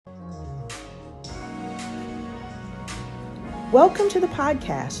Welcome to the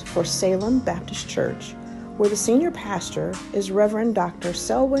podcast for Salem Baptist Church, where the senior pastor is Reverend Dr.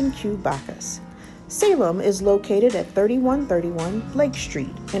 Selwyn Q. Bacchus. Salem is located at 3131 Lake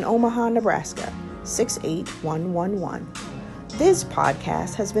Street in Omaha, Nebraska, 68111. This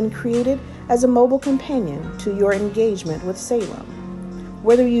podcast has been created as a mobile companion to your engagement with Salem.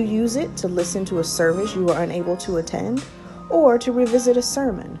 Whether you use it to listen to a service you are unable to attend or to revisit a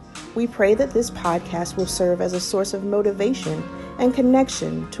sermon, we pray that this podcast will serve as a source of motivation and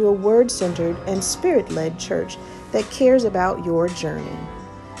connection to a word-centered and spirit-led church that cares about your journey.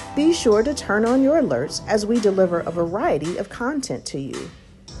 Be sure to turn on your alerts as we deliver a variety of content to you.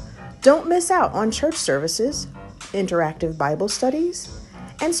 Don't miss out on church services, interactive Bible studies,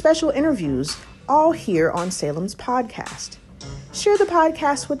 and special interviews, all here on Salem's podcast. Share the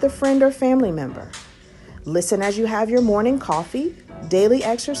podcast with a friend or family member. Listen as you have your morning coffee, daily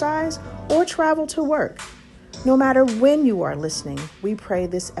exercise, or travel to work. No matter when you are listening, we pray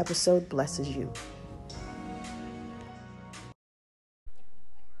this episode blesses you.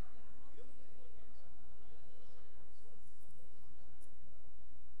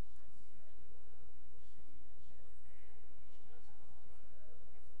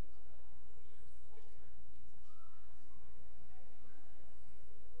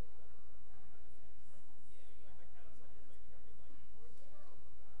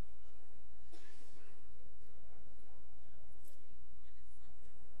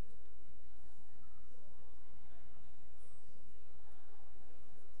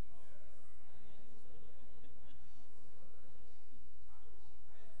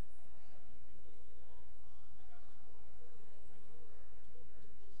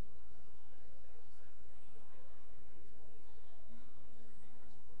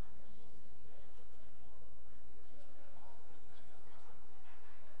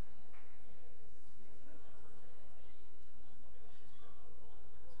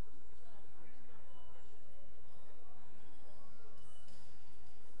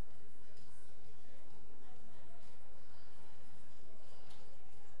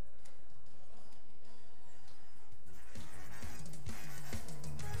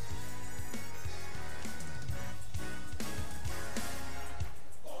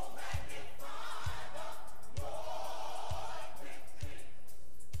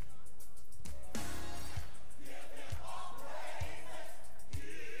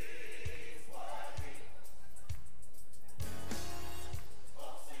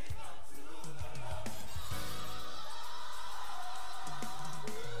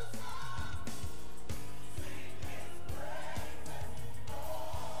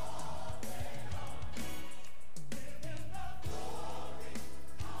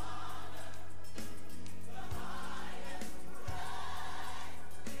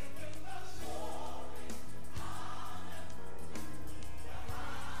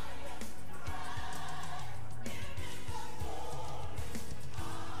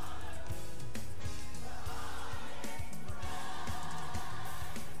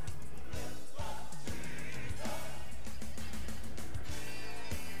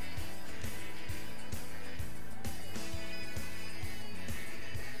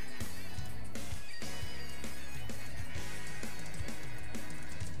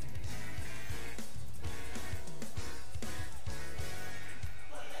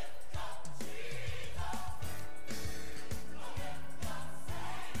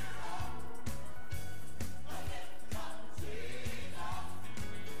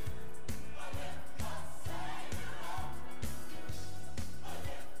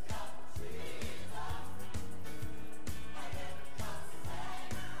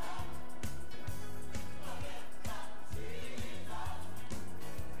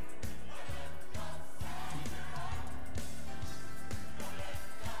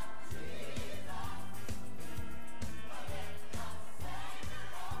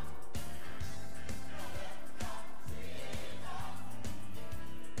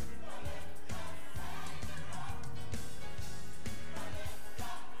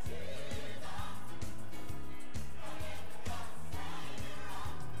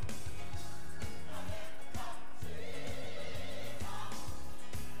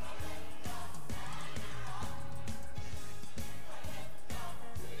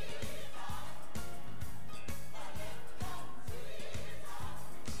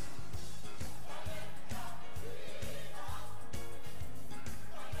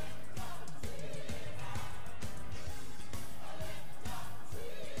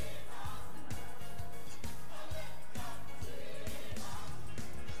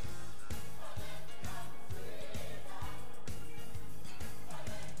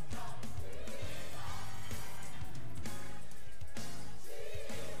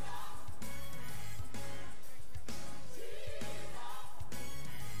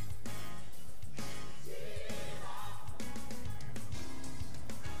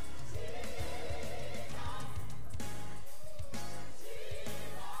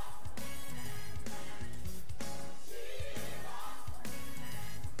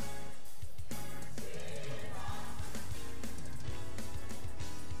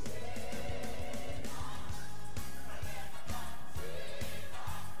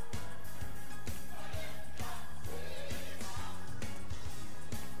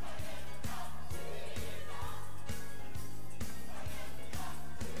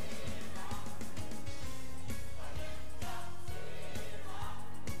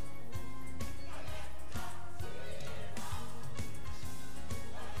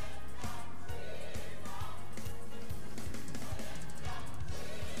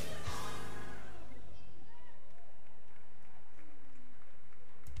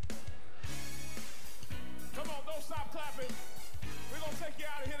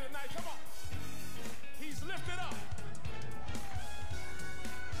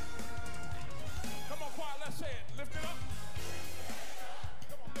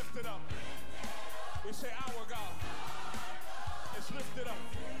 lift it up.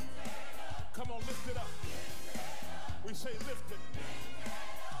 Come on, lift it up. We say lift it.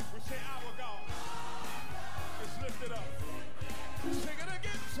 We say our God is lifted up. Sing it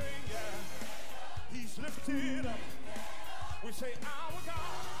again, sing, yeah. He's lifted up. We say our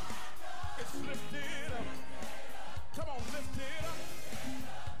God is lifted up. Come on, lift it up.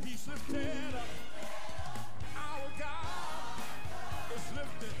 He's lifted up. Our God is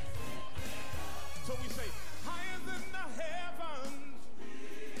lifted. So we say, higher than the heavens.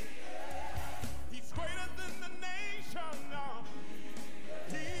 He's greater than the nation.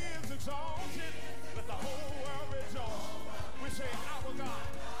 He is exalted. Let the whole world rejoice. We say, our God.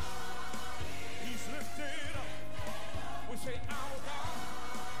 He's lifted up. We say, our God.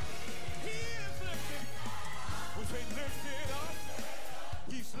 He is lifted. We say, lifted up.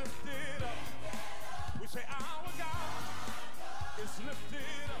 He's lifted up. We say, our God is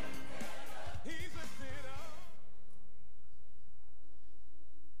lifted up. He's lifted up.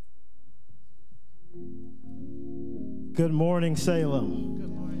 Good morning, Salem. Good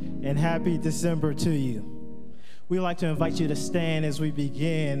morning. And happy December to you. We'd like to invite you to stand as we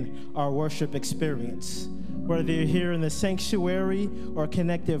begin our worship experience. Whether you're here in the sanctuary or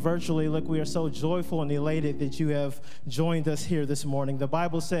connected virtually, look, we are so joyful and elated that you have joined us here this morning. The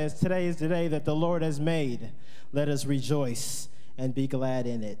Bible says, today is the day that the Lord has made. Let us rejoice and be glad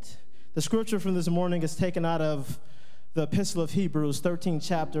in it. The scripture from this morning is taken out of the Epistle of Hebrews, 13th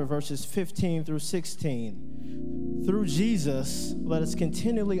chapter, verses 15 through 16. Through Jesus, let us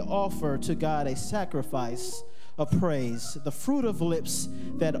continually offer to God a sacrifice of praise, the fruit of lips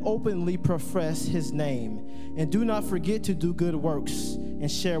that openly profess his name. And do not forget to do good works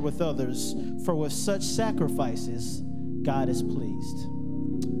and share with others, for with such sacrifices, God is pleased.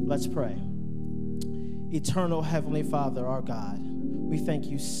 Let's pray. Eternal Heavenly Father, our God, we thank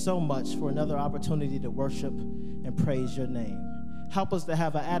you so much for another opportunity to worship and praise your name. Help us to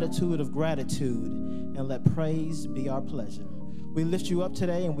have an attitude of gratitude and let praise be our pleasure. We lift you up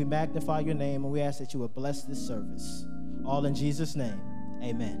today and we magnify your name, and we ask that you would bless this service. All in Jesus' name,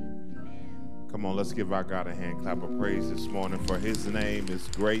 amen. Come on, let's give our God a hand clap of praise this morning, for his name is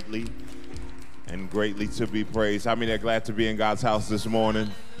greatly and greatly to be praised. How many are glad to be in God's house this morning?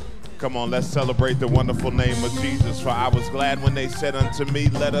 Come on, let's celebrate the wonderful name of Jesus. For I was glad when they said unto me,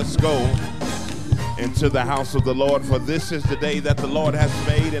 let us go into the house of the Lord. For this is the day that the Lord has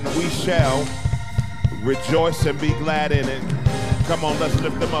made, and we shall rejoice and be glad in it. Come on, let's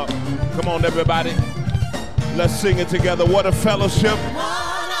lift them up. Come on, everybody. Let's sing it together. What a fellowship.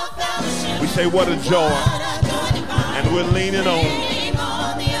 We say what a joy. And we're leaning on.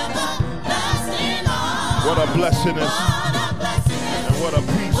 What a blessing is. And what a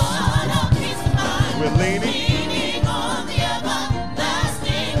peace. We're leaning.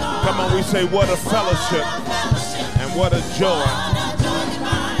 Come on, we say what a fellowship. And what a joy.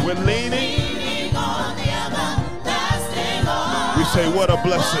 We're leaning. We say what a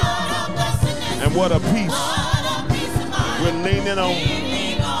blessing and what a peace. We're leaning on.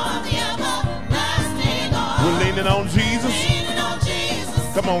 We're leaning on Jesus.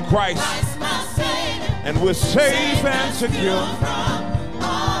 Come on, Christ. And we're safe and secure.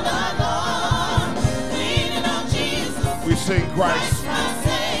 We sing Christ.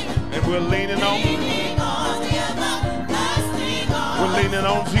 And we're leaning on. We're leaning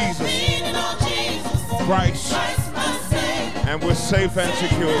on Jesus. Christ. And we're safe and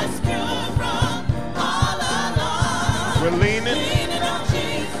secure. We're leaning.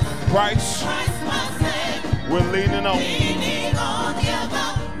 Christ. We're leaning on.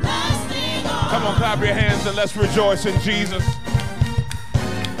 Come on, clap your hands and let's rejoice in Jesus.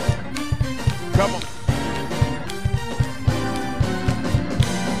 Come on.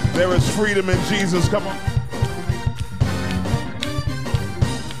 There is freedom in Jesus. Come on.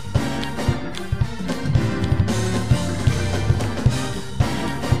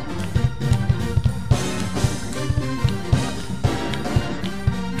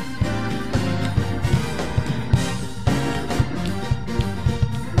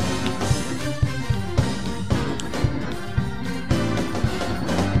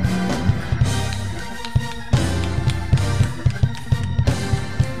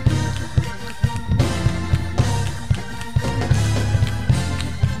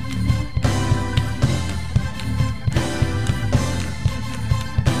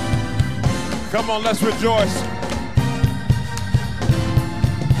 Come on, let's rejoice.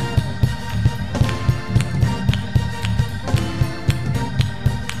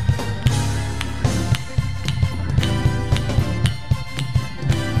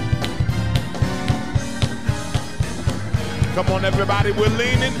 Come on, everybody, we're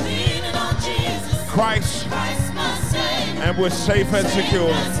leaning. Leaning on Jesus. Christ. Christ my Savior. And we're safe and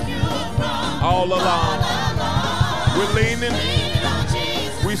secure all along. We're leaning.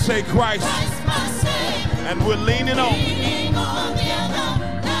 We say Christ. And we're leaning on.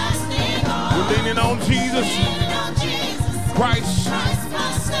 We're leaning on Jesus. Christ.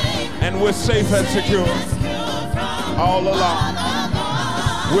 And we're safe and secure all along.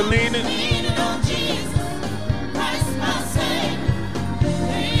 We're leaning.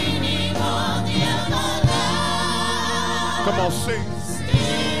 Come on, sing.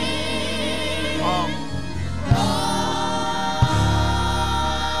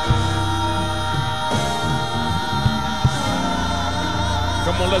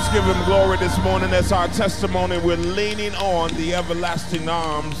 Come on, let's give him glory this morning. That's our testimony. We're leaning on the everlasting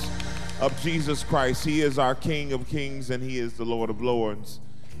arms of Jesus Christ. He is our King of Kings and he is the Lord of Lords.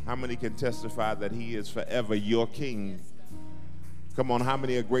 How many can testify that he is forever your King? Come on, how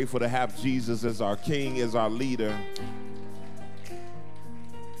many are grateful to have Jesus as our King, as our leader?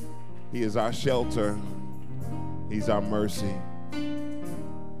 He is our shelter. He's our mercy.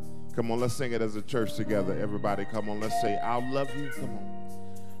 Come on, let's sing it as a church together. Everybody, come on, let's say, I'll love you. Come on.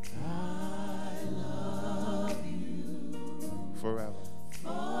 I love you forever.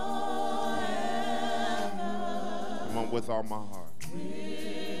 Come on, with all my heart.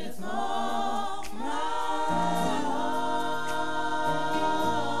 With all my heart.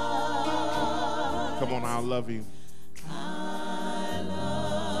 Come on, I'll love you. I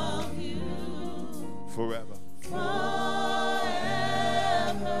love you forever. Forever.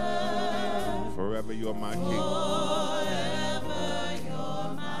 Forever you're my King.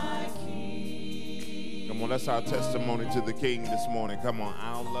 Come on, that's our testimony to the King this morning. Come on,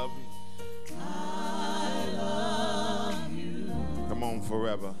 I'll love you. I love you. Come on,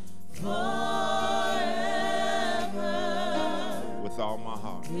 forever. Forever. With all my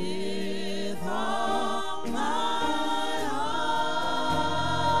heart. With all my heart.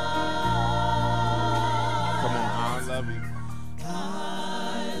 Come on, I love you.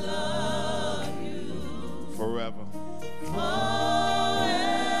 I love you. Forever.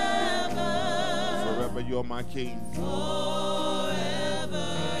 Forever you're my King. Forever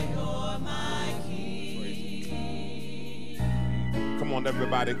you're my King. Come on,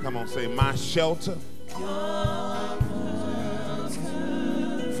 everybody, come on, say, my shelter.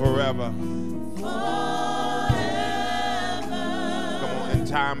 Forever. Come on, in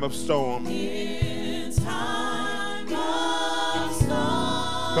time of storm. In time of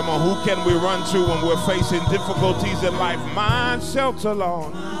storm. Come on, who can we run to when we're facing difficulties in life? My shelter,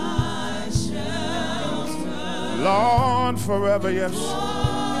 Lord. Lord, forever, yes.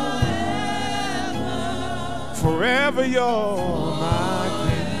 Forever you're my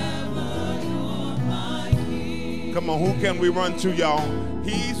King. Come on, who can we run to, y'all?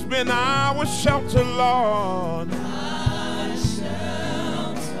 He's been our shelter, Lord.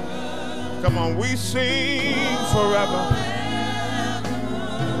 Come on, we sing forever.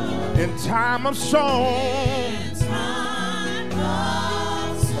 In time of storm.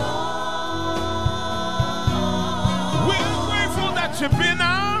 You've been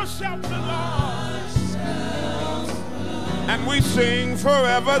our shelter, Lord. And we sing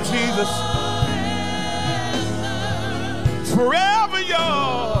forever, Jesus. Forever you're.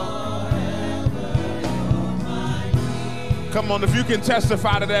 Come on, if you can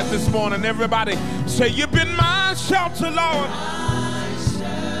testify to that this morning, everybody say, you've been my shelter, Lord.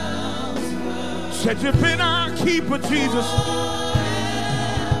 Said you've been our keeper, Jesus.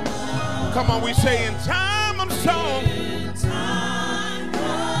 Come on, we say in time of storm.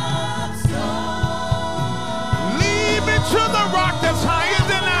 To the rock that's higher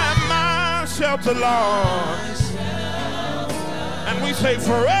than I'm my shelter, Lord. And we say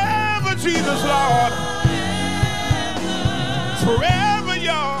forever, Jesus, Lord. Forever,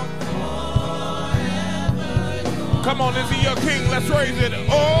 y'all. Come on, is he your King? Let's raise it.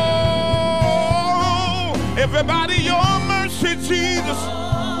 Oh, everybody, your mercy, Jesus.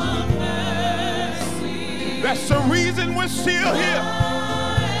 That's the reason we're still here.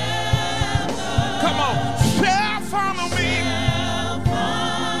 Come on, shall follow me.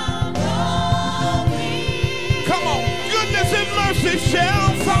 Come on, goodness and mercy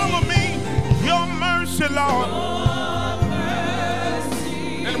shall follow me. Your mercy, Lord.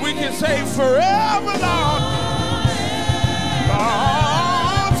 And we can say forever, Lord.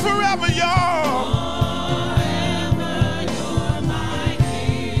 Lord, forever, y'all.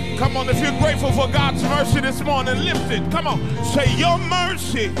 Come on, if you're grateful for God's mercy this morning, lift it. Come on, say your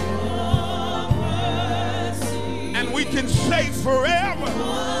mercy. And we can say forever.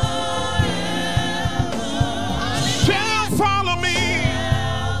 Shall follow me.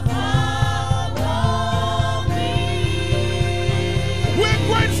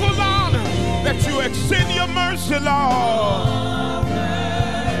 mercy, Lord.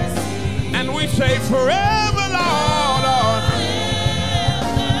 And we say forever, Lord.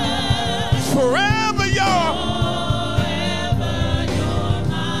 Forever you're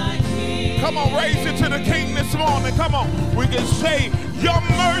my King. Come on, raise it to the King this morning. Come on. We can say your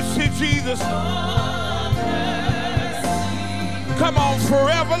mercy, Jesus. Come on,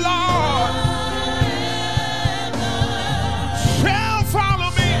 forever, Lord. Shall follow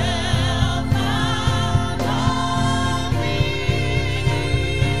me.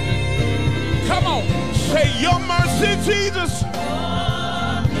 Come on, say your mercy, Jesus.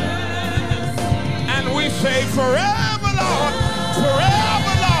 And we say forever, Lord.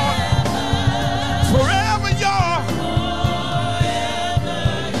 Forever, Lord. Forever you're.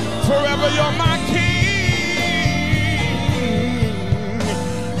 Forever you're my King.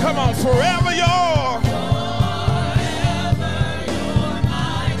 Come on, forever you're.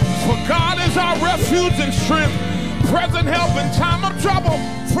 For God is our refuge and strength, present help in time of trouble.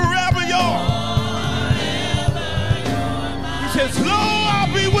 Forever you're. He says, lo,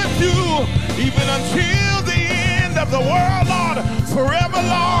 I'll be with you even until the end of the world, Lord. Forever,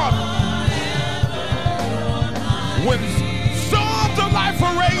 Lord. When storms of life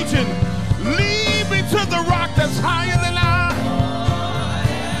are raging, lead me to the rock that's higher than I.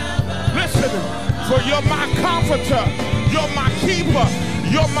 Listen, for you're my comforter, you're my keeper,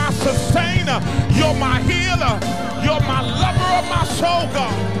 you're my sustainer, you're my healer, you're my lover of my soul,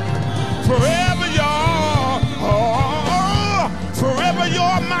 God. Forever you're, forever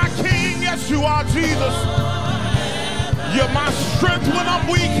you're my King. Yes, you are, Jesus. You're my strength when I'm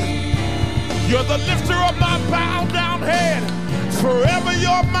weak. You're the lifter of my bowed down head. Forever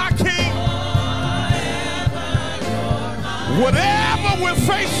you're my King. Whatever we're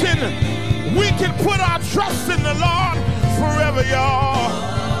facing, we can put our trust in the Lord. Forever you're.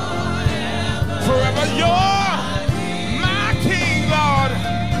 Forever you're my King, Lord.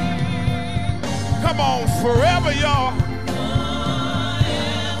 Come on, forever you're.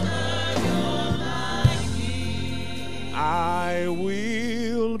 I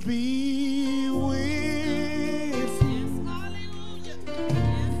will be with you.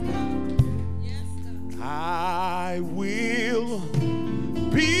 I will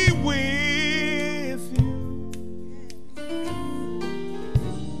be with you.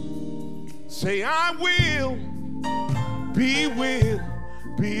 Say, I will be with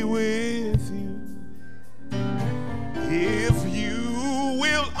you. If you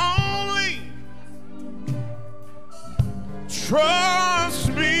will only trust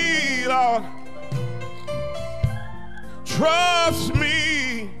me, Lord. Trust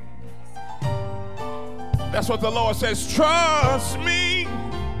me. That's what the Lord says. Trust me.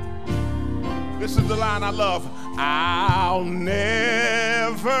 This is the line I love. I'll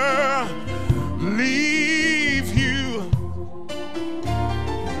never leave you.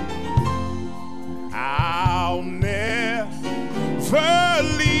 I'll never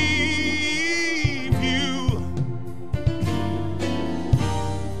leave you.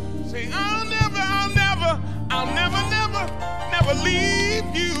 Say, I'll never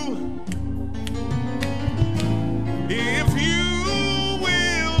leave you. If you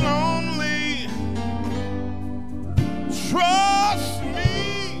will only trust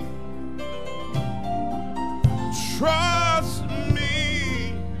me, trust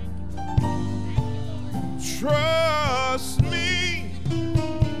me, trust me.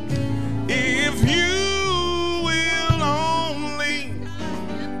 If you will only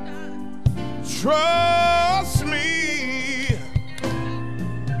trust me,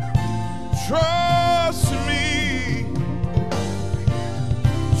 trust me,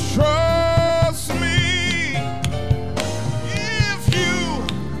 trust me. If you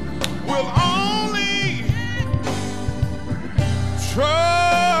will only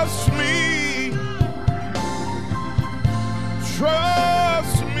trust me,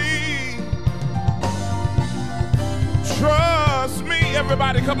 trust me, trust me.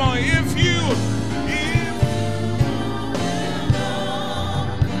 Everybody, come on. If you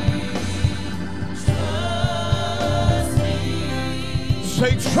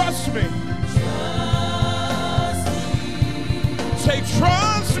say, trust me. Say,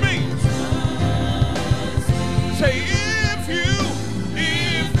 trust me. Say, if you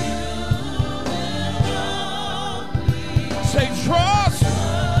say, trust.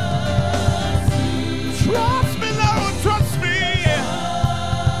 Trust me, Lord, trust me.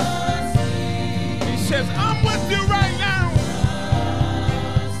 He says, I'm with you right now.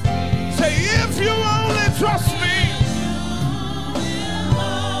 Say, if you only trust me.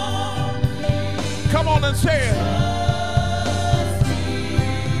 Come on and say it.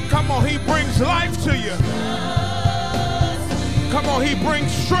 Come on, he brings life to you. Come on, he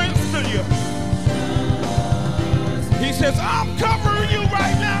brings strength to you. He says, I'm covering you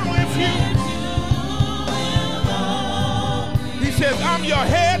right now if you. He says, I'm your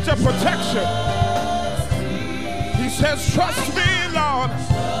hedge of protection. He says, trust me, Lord.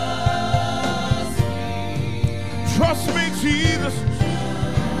 Trust me, Jesus.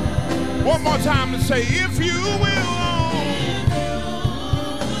 One more time to say, if you will.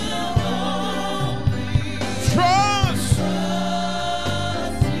 Trust.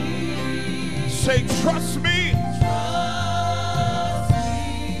 Say, trust me.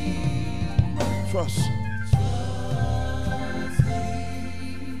 Trust.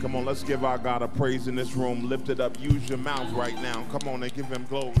 Come on, let's give our God a praise in this room. Lift it up. Use your mouth right now. Come on and give him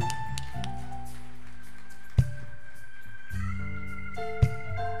glory.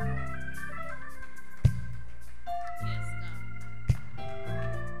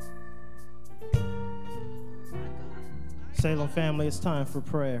 Salem family, it's time for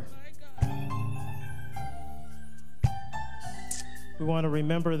prayer. We want to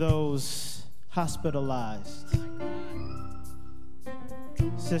remember those hospitalized.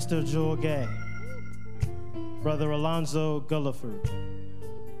 Sister Jewel Gay, Brother Alonzo Gulliford.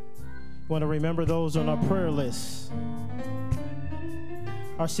 We want to remember those on our prayer list.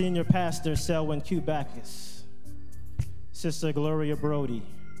 Our senior pastor, Selwyn Q. Backus. Sister Gloria Brody.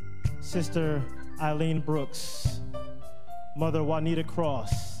 Sister Eileen Brooks. Mother Juanita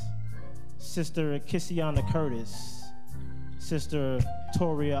Cross, Sister Kissiana Curtis, Sister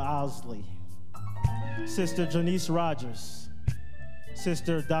Toria Owsley, Sister Janice Rogers,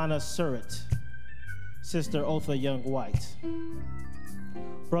 Sister Donna Surratt, Sister Otha Young White,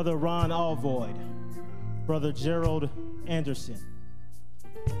 Brother Ron Alvoyd, Brother Gerald Anderson,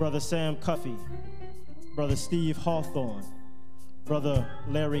 Brother Sam Cuffey, Brother Steve Hawthorne, Brother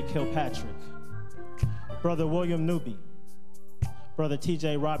Larry Kilpatrick, Brother William Newby, Brother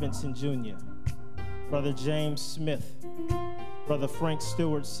T.J. Robinson Jr., Brother James Smith, Brother Frank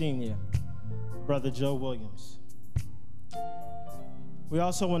Stewart Sr., Brother Joe Williams. We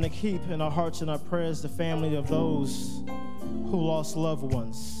also want to keep in our hearts and our prayers the family of those who lost loved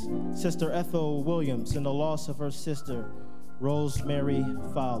ones. Sister Ethel Williams in the loss of her sister, Rosemary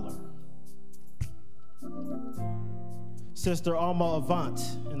Fowler. Sister Alma Avant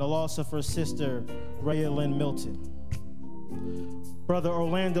in the loss of her sister, Rayalyn Milton. Brother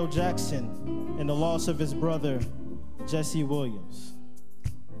Orlando Jackson in the loss of his brother, Jesse Williams.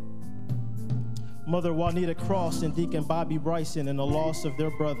 Mother Juanita Cross and Deacon Bobby Bryson in the loss of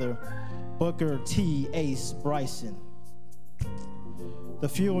their brother, Booker T. Ace Bryson. The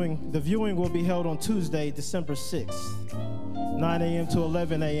viewing will be held on Tuesday, December 6th, 9 a.m. to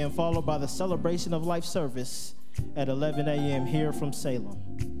 11 a.m., followed by the Celebration of Life service at 11 a.m. here from Salem.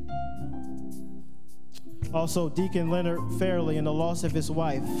 Also, Deacon Leonard Fairley in the loss of his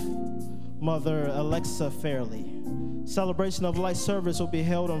wife, Mother Alexa Fairley. Celebration of Life service will be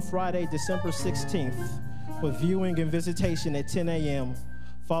held on Friday, December 16th, with viewing and visitation at 10 a.m.,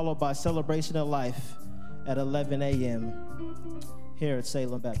 followed by Celebration of Life at 11 a.m. here at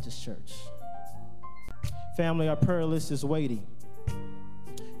Salem Baptist Church. Family, our prayer list is waiting.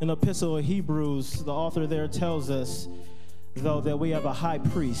 In the Epistle of Hebrews, the author there tells us, though, that we have a high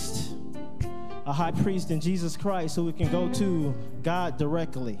priest in Jesus Christ who we can go to God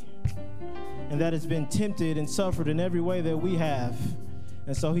directly, and that has been tempted and suffered in every way that we have,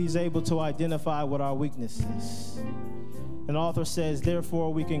 and so he's able to identify what our weakness is. And the author says,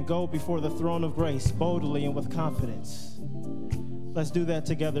 therefore we can go before the throne of grace boldly and with confidence. Let's do that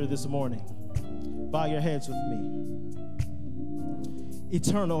together this morning. Bow your heads with me.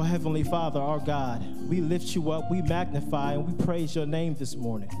 Eternal Heavenly Father, our God, we lift you up, we magnify, and we praise your name this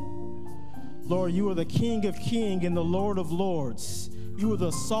morning. Lord, you are the King of kings and the Lord of lords. You are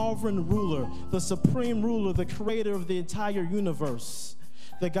the sovereign ruler, the supreme ruler, the creator of the entire universe,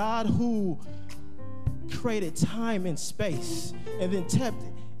 the God who created time and space and then tapped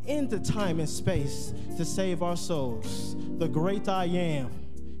into time and space to save our souls. The great I am,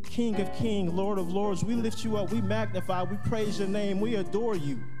 King of kings, Lord of lords, we lift you up, we magnify, we praise your name, we adore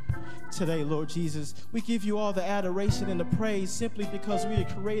you. Today, Lord Jesus, we give you all the adoration and the praise simply because we are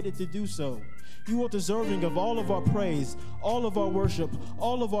created to do so. You are deserving of all of our praise, all of our worship,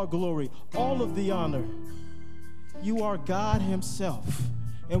 all of our glory, all of the honor. You are God himself,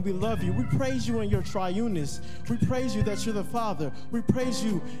 and we love you. We praise you in your triuneness. We praise you that you're the Father. We praise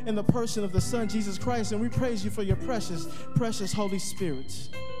you in the person of the Son, Jesus Christ, and we praise you for your precious, precious Holy Spirit.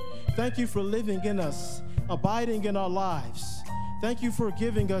 Thank you for living in us, abiding in our lives. Thank you for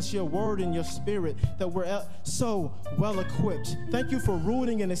giving us your word and your spirit that we're so well equipped. Thank you for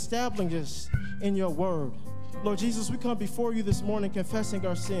rooting and establishing us in your word. Lord Jesus, we come before you this morning confessing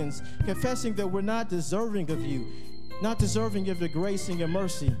our sins, confessing that we're not deserving of you, not deserving of your grace and your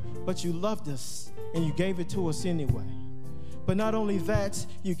mercy, but you loved us and you gave it to us anyway. But not only that,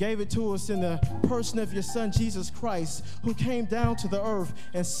 you gave it to us in the person of your Son, Jesus Christ, who came down to the earth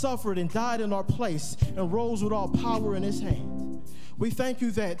and suffered and died in our place and rose with all power in his hand. We thank you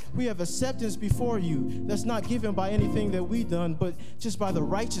that we have acceptance before you that's not given by anything that we've done, but just by the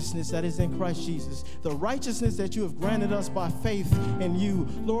righteousness that is in Christ Jesus, the righteousness that you have granted us by faith in you.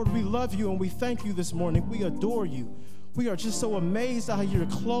 Lord, we love you and we thank you this morning. We adore you. We are just so amazed at how you're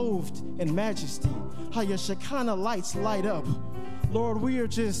clothed in majesty, how your Shekinah lights light up. Lord, we are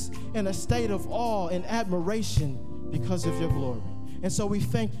just in a state of awe and admiration because of your glory. And so we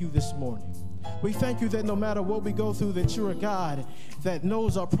thank you this morning. We thank you that no matter what we go through, that you're a God that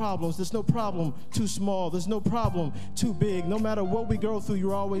knows our problems. There's no problem too small. There's no problem too big. No matter what we go through,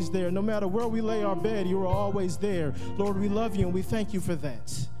 you're always there. No matter where we lay our bed, you are always there. Lord, we love you and we thank you for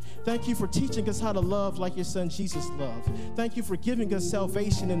that. Thank you for teaching us how to love like your Son Jesus loved. Thank you for giving us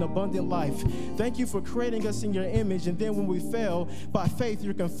salvation and abundant life. Thank you for creating us in your image, and then when we fail, by faith,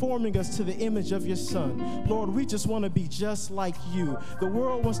 you're conforming us to the image of your Son. Lord, we just want to be just like you. The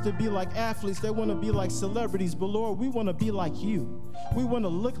world wants to be like athletes. They want to be like celebrities, but Lord, we want to be like you. We want to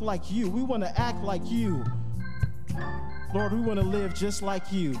look like you. We want to act like you. Lord, we want to live just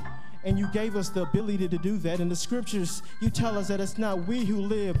like you. And you gave us the ability to do that. In the scriptures, you tell us that it's not we who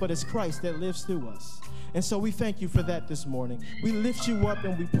live, but it's Christ that lives through us. And so we thank you for that this morning. We lift you up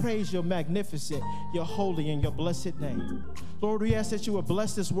and we praise your magnificent, your holy, and your blessed name. Lord, we ask that you would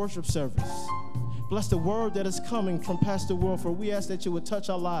bless this worship service. Bless the word that is coming from Pastor Wilford. We ask that you would touch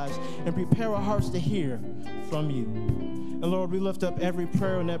our lives and prepare our hearts to hear from you. And Lord, we lift up every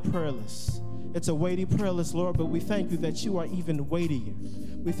prayer on that prayer list. It's a weighty prayer list, Lord, but we thank you that you are even weightier.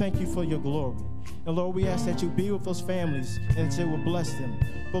 We thank you for your glory. And Lord, we ask that you be with those families and that you will bless them.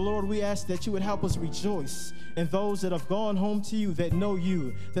 But Lord, we ask that you would help us rejoice in those that have gone home to you, that know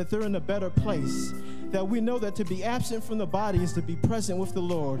you, that they're in a better place, that we know that to be absent from the body is to be present with the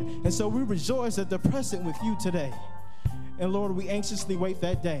Lord. And so we rejoice that they're present with you today. And Lord, we anxiously wait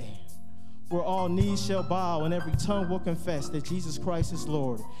that day where all knees shall bow and every tongue will confess that Jesus Christ is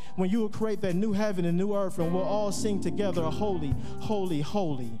Lord. When you will create that new heaven and new earth, and we'll all sing together, holy, holy,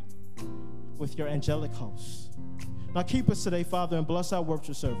 holy, with your angelic hosts. Now keep us today, Father, and bless our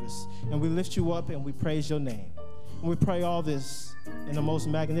worship service. And we lift you up and we praise your name. And we pray all this in the most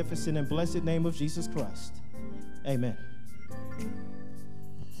magnificent and blessed name of Jesus Christ. Amen.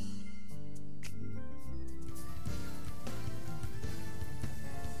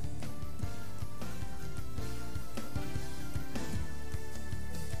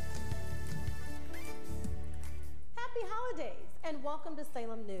 And welcome to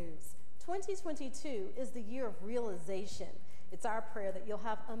Salem News. 2022 is the year of realization. It's our prayer that you'll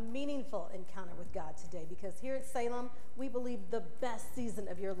have a meaningful encounter with God today, because here at Salem, we believe the best season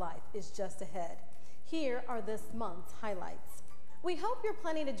of your life is just ahead. Here are this month's highlights. We hope you're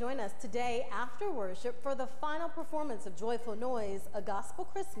planning to join us today after worship for the final performance of Joyful Noise, a gospel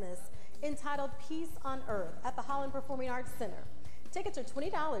Christmas entitled Peace on Earth at the Holland Performing Arts Center. Tickets are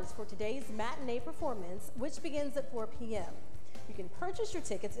 $20 for today's matinee performance, which begins at 4 p.m. You can purchase your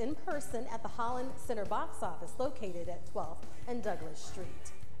tickets in person at the Holland Center box office located at 12th and Douglas Street.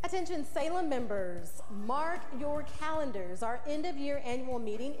 Attention Salem members, mark your calendars. Our end-of-year annual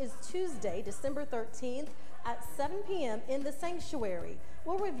meeting is Tuesday, December 13th at 7 p.m. in the sanctuary.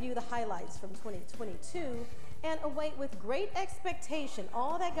 We'll review the highlights from 2022 and await with great expectation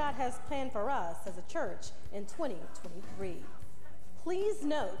all that God has planned for us as a church in 2023. Please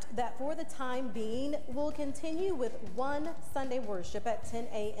note that for the time being, we'll continue with one Sunday worship at 10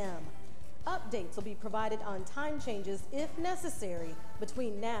 a.m. Updates will be provided on time changes if necessary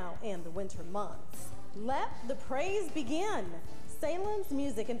between now and the winter months. Let the praise begin. Salem's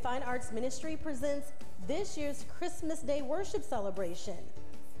Music and Fine Arts Ministry presents this year's Christmas Day worship celebration.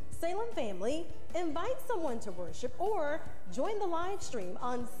 Salem family, invite someone to worship or join the live stream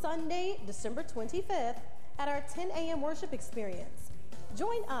on Sunday, December 25th at our 10 a.m. worship experience.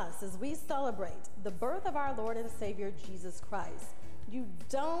 Join us as we celebrate the birth of our Lord and Savior, Jesus Christ. You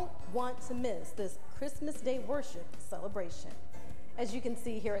don't want to miss this Christmas Day worship celebration. As you can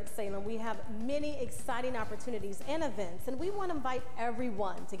see here at Salem, we have many exciting opportunities and events, and we want to invite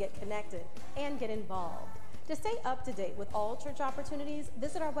everyone to get connected and get involved. To stay up to date with all church opportunities,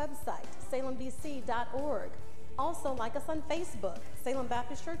 visit our website, salembc.org. Also, like us on Facebook, Salem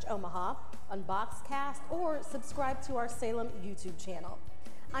Baptist Church Omaha, on Boxcast, or subscribe to our Salem YouTube channel.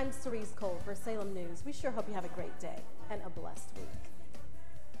 I'm Cerise Cole for Salem News. We sure hope you have a great day and a blessed week.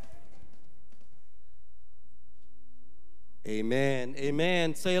 Amen.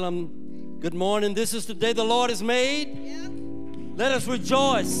 Amen. Salem, good morning. This is the day the Lord has made. Yeah. Let us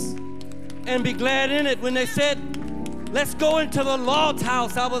rejoice and be glad in it. When they said, let's go into the Lord's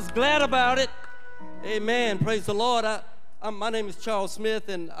house, I was glad about it. Amen. Praise the Lord. My name is Charles Smith,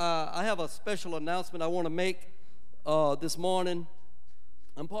 and I have a special announcement I want to make this morning.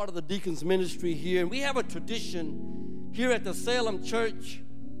 I'm part of the deacons ministry here, and we have a tradition here at the Salem Church.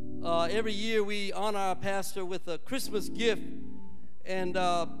 Every year we honor our pastor with a Christmas gift. And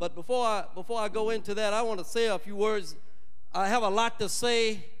but before I go into that, I want to say a few words. I have a lot to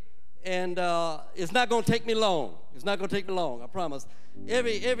say, and it's not going to take me long. It's not going to take me long, I promise.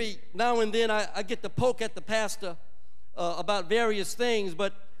 Every now and then I get to poke at the pastor about various things,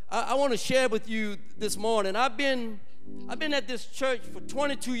 but I want to share with you this morning. I've been at this church for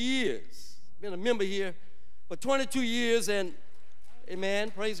 22 years. Been a member here for 22 years, and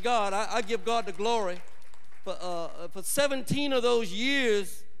amen, praise God. I give God the glory. For 17 of those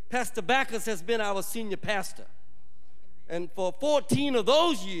years, Pastor Backus has been our senior pastor. And for 14 of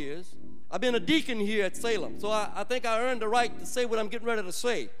those years, I've been a deacon here at Salem. So I think I earned the right to say what I'm getting ready to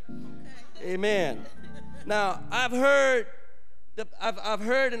say. Amen. Now, I've heard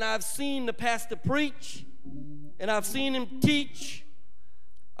and I've seen the pastor preach, and I've seen him teach.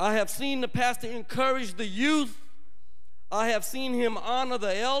 I have seen the pastor encourage the youth. I have seen him honor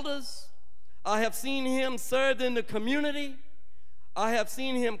the elders. I have seen him serve in the community. I have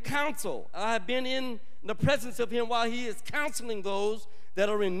seen him counsel. I have been in the presence of him while he is counseling those that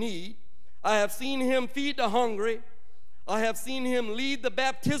are in need. I have seen him feed the hungry. I have seen him lead the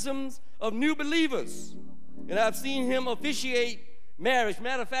baptisms of new believers. And I've seen him officiate marriage.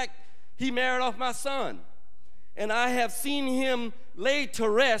 Matter of fact, he married off my son. And I have seen him lay to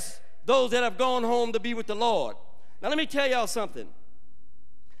rest those that have gone home to be with the Lord. Now let me tell y'all something.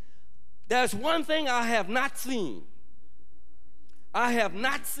 There's one thing I have not seen. I have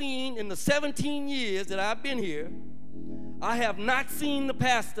not seen in the 17 years that I've been here, I have not seen the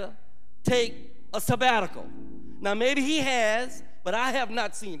pastor take a sabbatical. Now maybe he has, but I have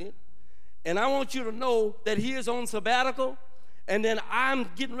not seen it. And I want you to know that he is on sabbatical, and then I'm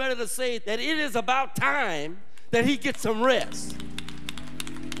getting ready to say that it is about time that he gets some rest.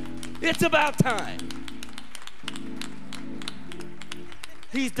 It's about time.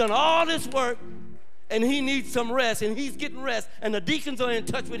 He's done all this work, and he needs some rest, and he's getting rest, and the deacons are in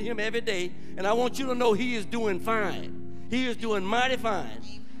touch with him every day, and I want you to know he is doing fine. He is doing mighty fine.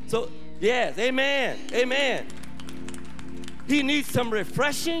 So, yes, amen, amen. He needs some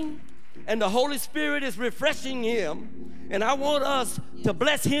refreshing, and the Holy Spirit is refreshing him, and I want us to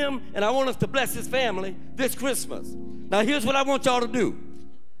bless him, and I want us to bless his family this Christmas. Now, here's what I want y'all to do.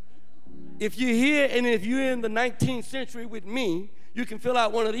 If you're here, and if you're in the 19th century with me, you can fill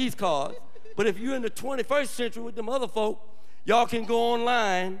out one of these cards. But if you're in the 21st century with them other folk, y'all can go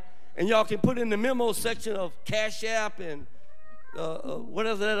online and y'all can put in the memo section of Cash App and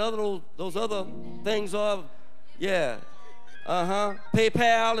whatever that other those other things are. Yeah,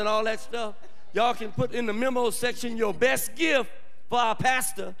 PayPal and all that stuff. Y'all can put in the memo section your best gift for our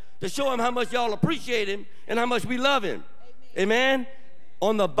pastor to show him how much y'all appreciate him and how much we love him. Amen.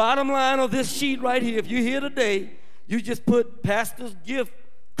 On the bottom line of this sheet right here, if you're here today, you just put pastor's gift,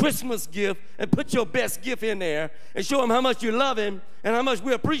 Christmas gift, and put your best gift in there and show him how much you love him and how much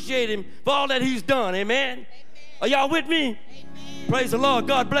we appreciate him for all that he's done. Amen? Amen. Are y'all with me? Amen. Praise the Lord.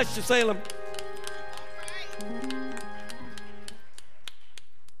 God bless you, Salem.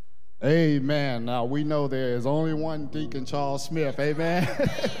 Amen. Now, we know there is only one Deacon Charles Smith. Amen.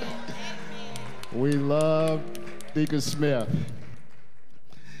 We love Deacon Smith.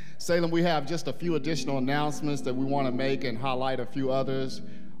 Salem, we have just a few additional announcements that we want to make and highlight a few others.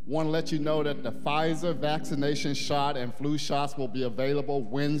 Want to let you know that the Pfizer vaccination shot and flu shots will be available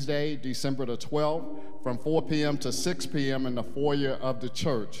Wednesday, December the 12th, from 4 p.m. to 6 p.m. in the foyer of the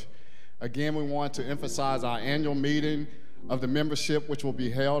church. Again, we want to emphasize our annual meeting of the membership, which will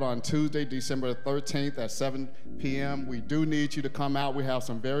be held on Tuesday, December the 13th at 7 p.m. We do need you to come out. We have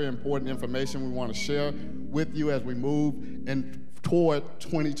some very important information we want to share with you as we move toward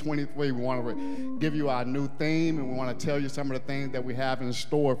 2023. We want to give you our new theme, and we want to tell you some of the things that we have in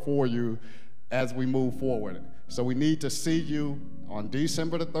store for you as we move forward. So we need to see you on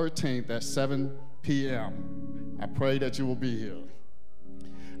December the 13th at 7 p.m. I pray that you will be here.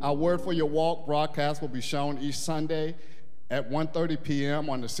 Our Word for Your Walk broadcast will be shown each Sunday at 1:30 p.m.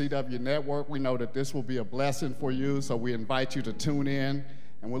 on the CW Network. We know that this will be a blessing for you, so we invite you to tune in.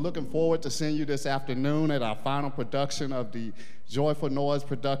 And we're looking forward to seeing you this afternoon at our final production of the Joyful Noise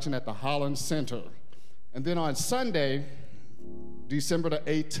production at the Holland Center. And then on Sunday, December the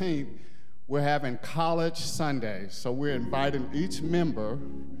 18th, we're having College Sunday. So we're inviting each member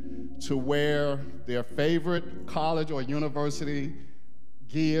to wear their favorite college or university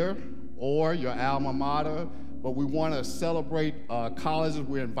gear or your alma mater. But we want to celebrate colleges.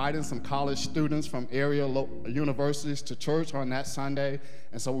 We're inviting some college students from area universities to church on that Sunday.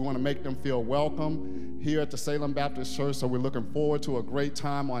 And so we want to make them feel welcome here at the Salem Baptist Church. So we're looking forward to a great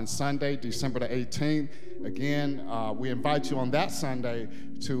time on Sunday, December the 18th. Again, we invite you on that Sunday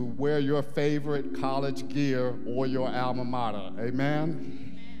to wear your favorite college gear or your alma mater.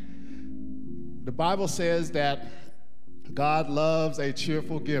 Amen? The Bible says that God loves a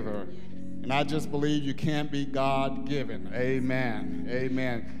cheerful giver. And I just believe you can't be God-given. Amen.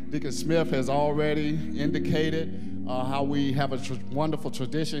 Amen. Deacon Smith has already indicated how we have a wonderful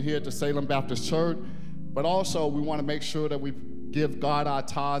tradition here at the Salem Baptist Church, but also we want to make sure that we give God our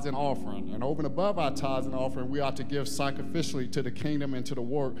tithes and offering. And over and above our tithes and offering, we ought to give sacrificially to the kingdom and to the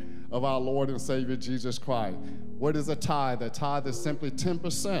work of our Lord and Savior Jesus Christ. What is a tithe? A tithe is simply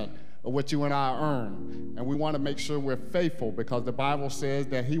 10% of what you and I earn. And we want to make sure we're faithful, because the Bible says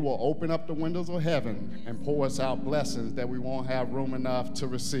that he will open up the windows of heaven and pour us out blessings that we won't have room enough to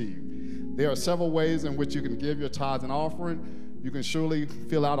receive. There are several ways in which you can give your tithes and offering. You can surely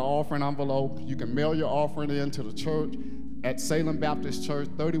fill out an offering envelope. You can mail your offering in to the church at Salem Baptist Church,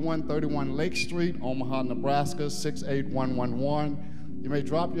 3131 Lake Street, Omaha, Nebraska, 68111. You may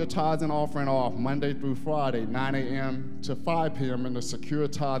drop your tithes and offering off Monday through Friday, 9 a.m. to 5 p.m. in the secure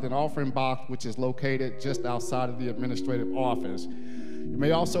tithe and offering box, which is located just outside of the administrative office. You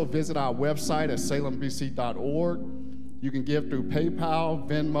may also visit our website at salembc.org. You can give through PayPal,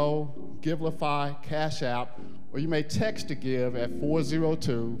 Venmo, Givelify, Cash App, or you may text to give at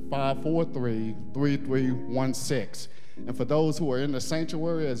 402-543-3316. And for those who are in the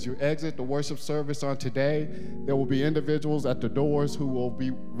sanctuary, as you exit the worship service on today, there will be individuals at the doors who will be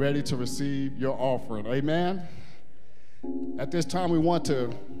ready to receive your offering. Amen? At this time, we want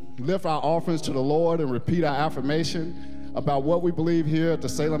to lift our offerings to the Lord and repeat our affirmation about what we believe here at the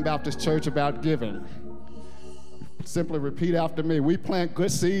Salem Baptist Church about giving. Simply repeat after me. We plant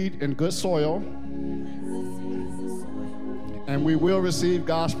good seed in good soil, and we will receive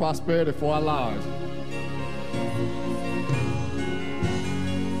God's prosperity for our lives.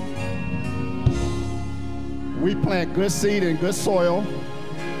 We plant good seed in good soil,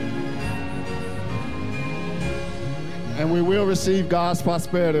 and we will receive God's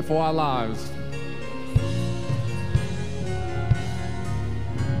prosperity for our lives.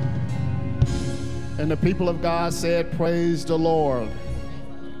 And the people of God said, praise the Lord.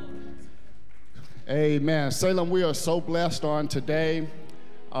 Amen. Salem, we are so blessed on today.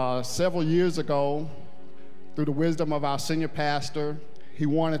 Several years ago, through the wisdom of our senior pastor, he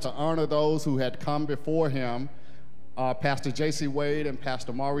wanted to honor those who had come before him, Pastor J.C. Wade and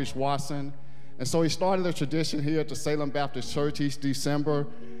Pastor Maurice Watson. And so he started a tradition here at the Salem Baptist Church each December.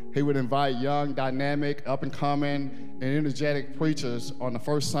 He would invite young, dynamic, up-and-coming, and energetic preachers on the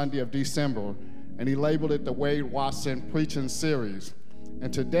first Sunday of December. And he labeled it the Wade Watson Preaching Series.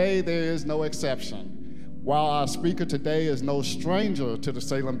 And today there is no exception. While our speaker today is no stranger to the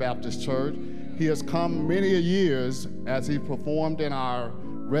Salem Baptist Church, he has come many years as he performed in our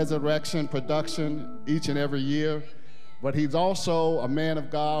resurrection production each and every year, but he's also a man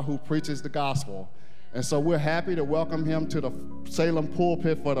of God who preaches the gospel. And so we're happy to welcome him to the Salem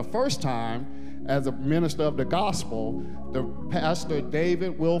pulpit for the first time as a minister of the gospel, the Pastor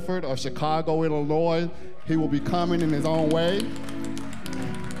David Wilford of Chicago, Illinois. He will be coming in his own way.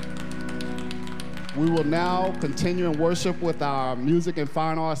 We will now continue in worship with our music and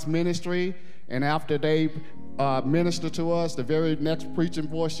fine arts ministry. And after they minister to us, the very next preaching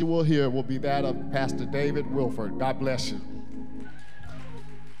voice you will hear will be that of Pastor David Wilford. God bless you.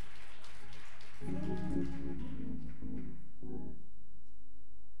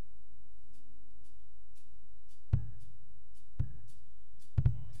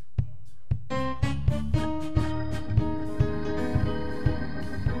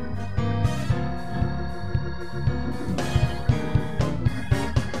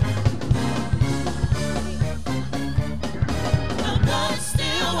 The blood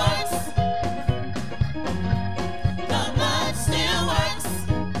still works. The blood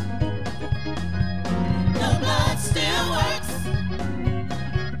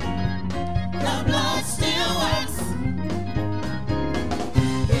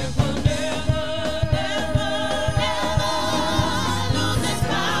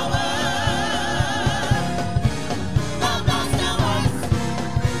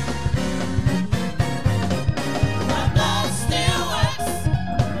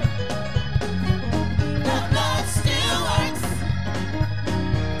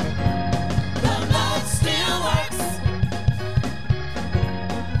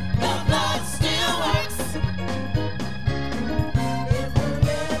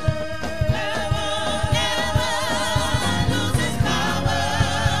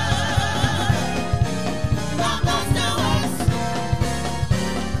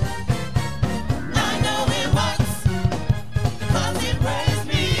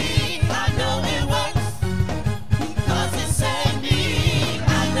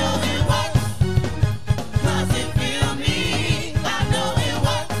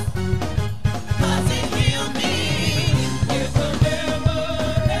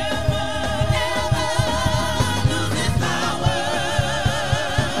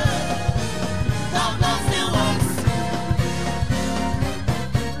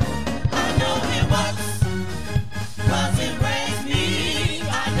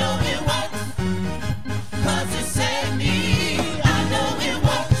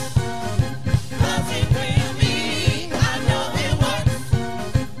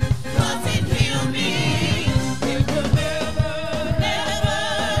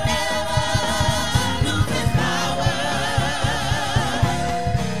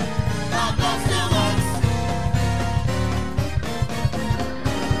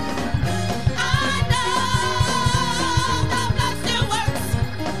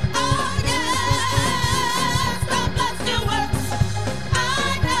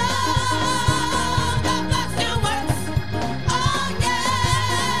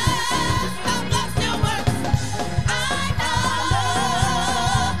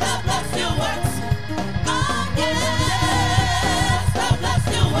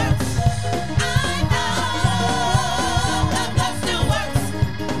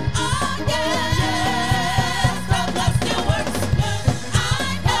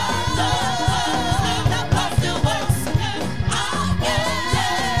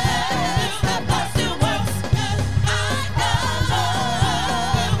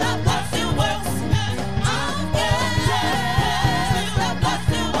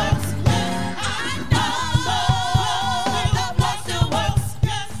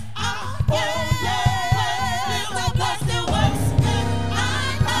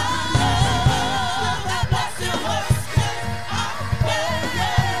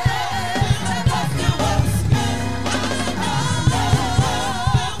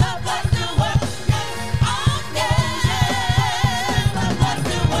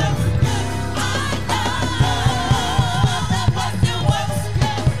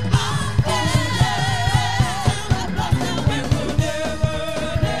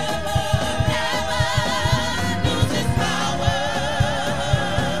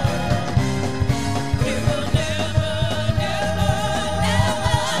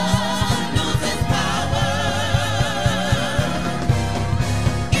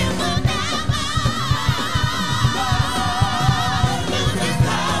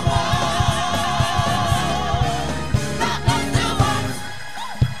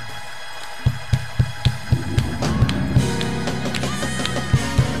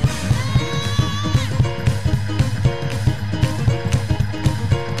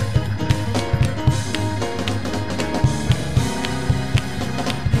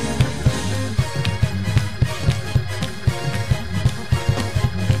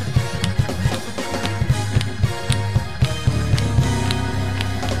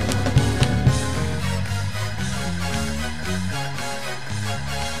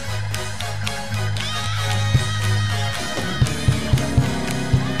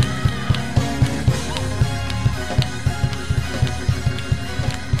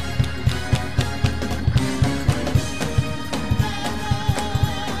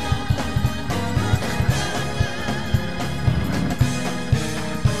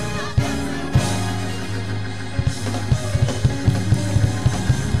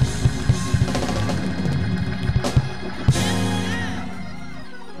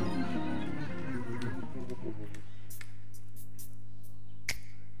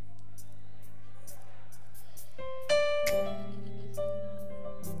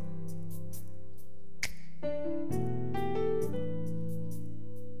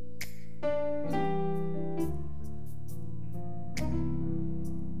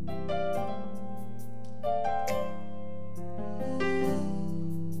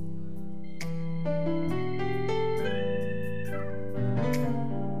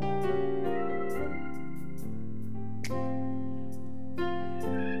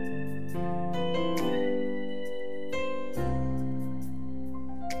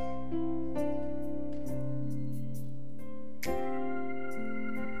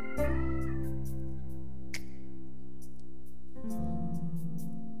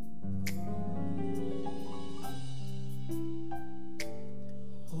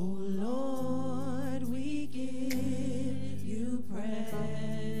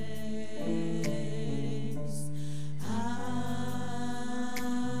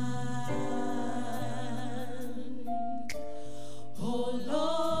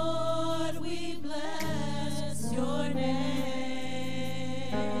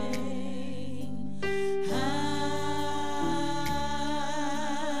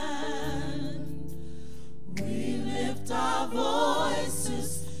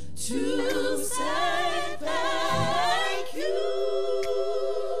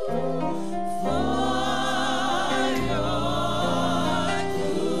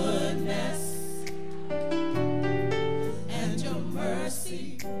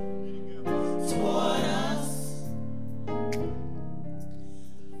mercy toward us.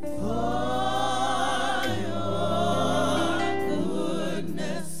 For your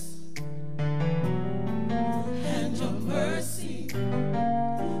goodness and your mercy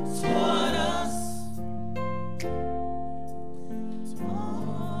toward us.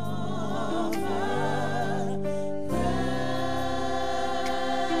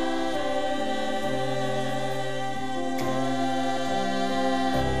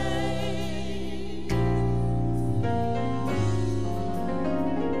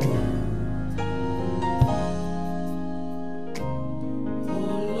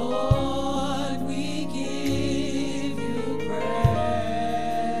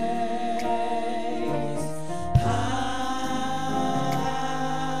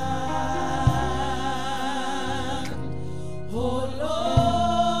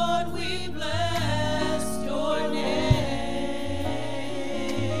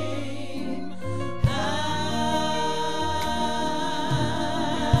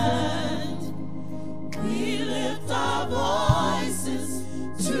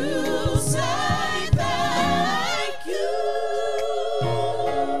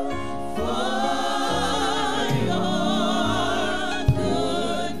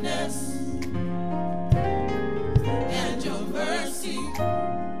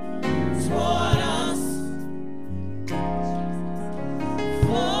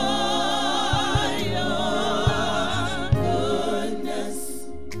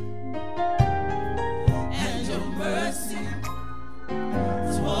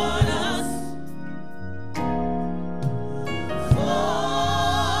 For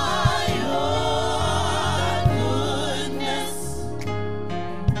your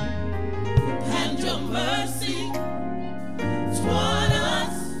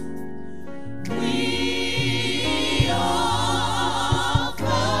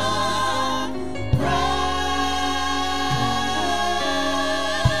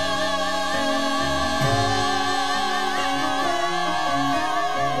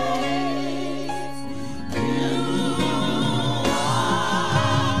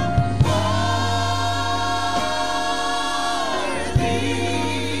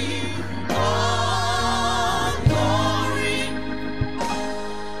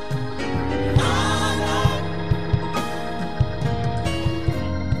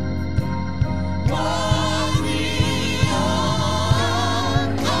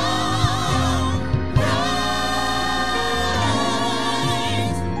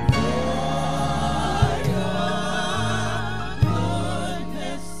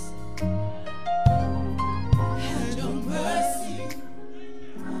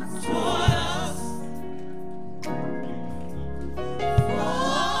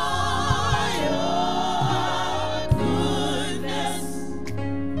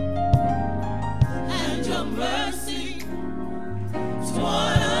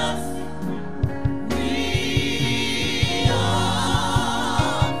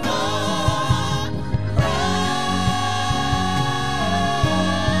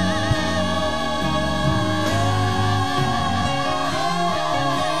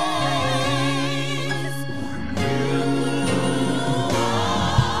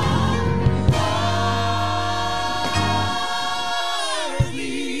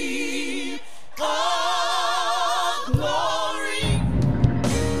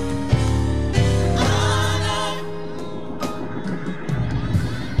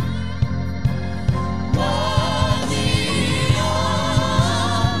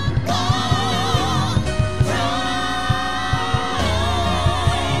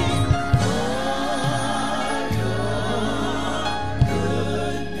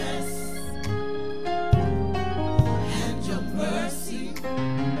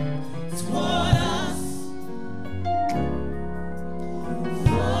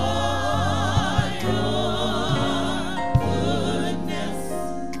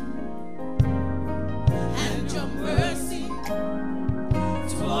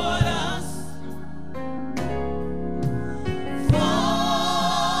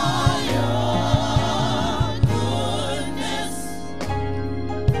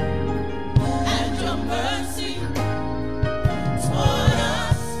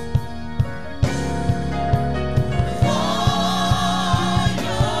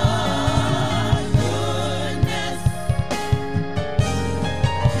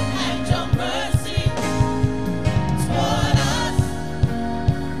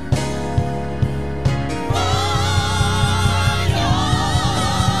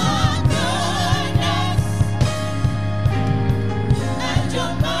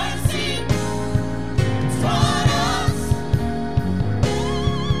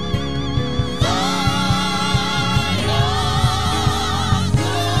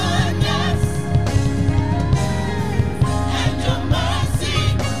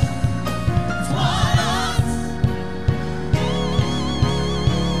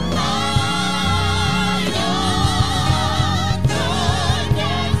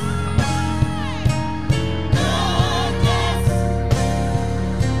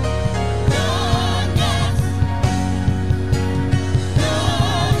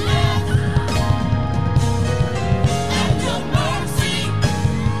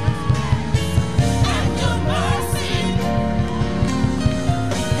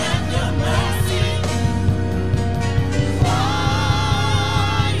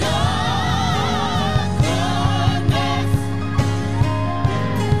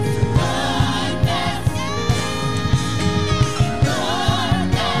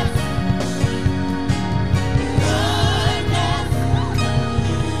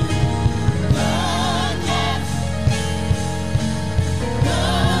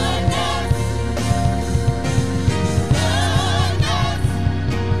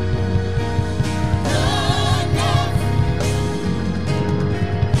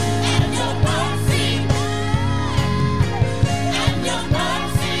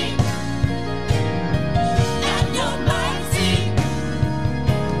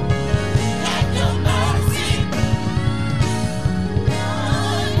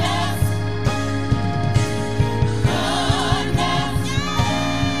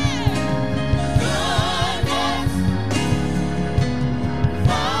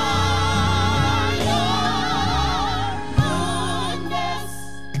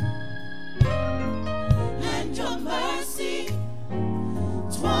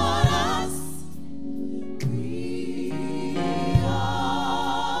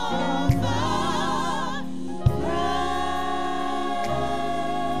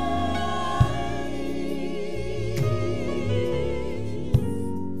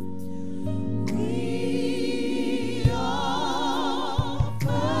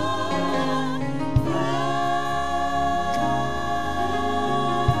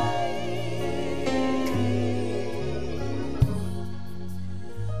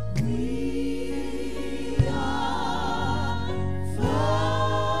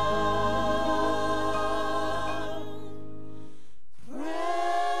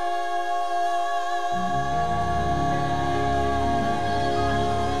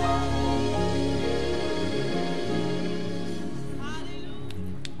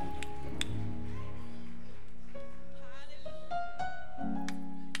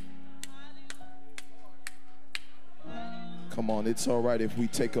Come on, it's all right if we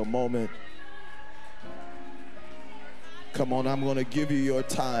take a moment. Come on, I'm going to give you your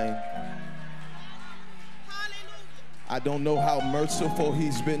time. I don't know how merciful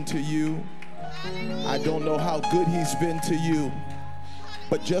he's been to you. I don't know how good he's been to you.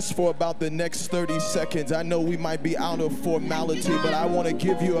 But just for about the next 30 seconds, I know we might be out of formality, but I want to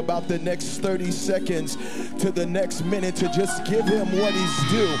give you about the next 30 seconds to the next minute to just give him what he's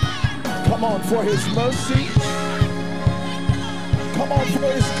due. Come on, for his mercy. Come on,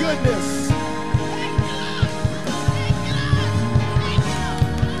 for his goodness.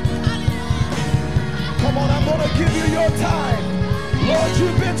 Come on, I'm going to give you your time. Lord,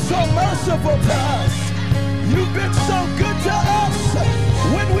 you've been so merciful to us. You've been so good to us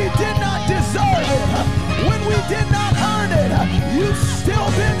when we did not deserve it, when we did not earn it. You've still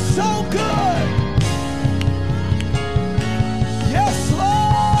been so good. Yes,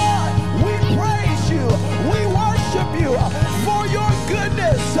 Lord, we praise you. We worship you for your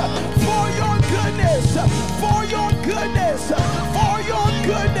goodness, for your goodness, for your goodness, for your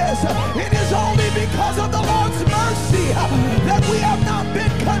goodness. It is only because of the Lord's mercy that we have not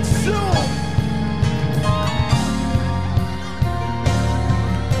been consumed.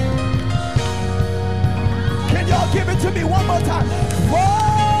 Can y'all give it to me one more time?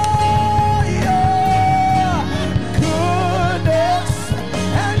 For your goodness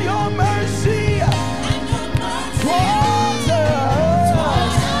and your mercy towards us.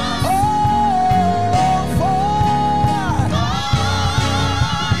 Oh, for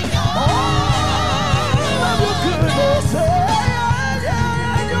your goodness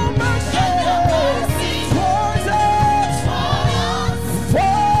and your mercy towards us.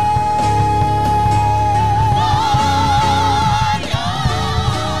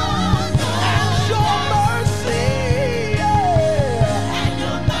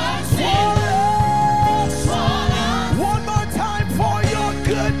 One more time, for your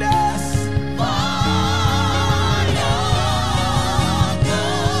goodness.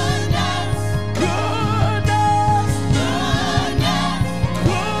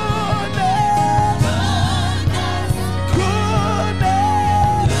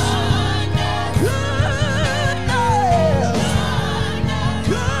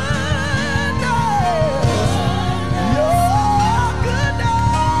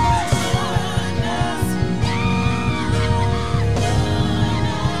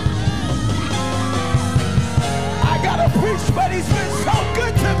 I gotta preach, but he's been so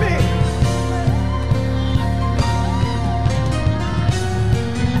good to me.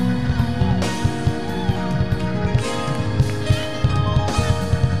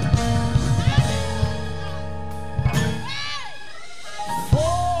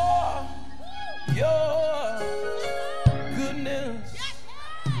 For your goodness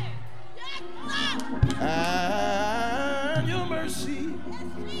and your mercy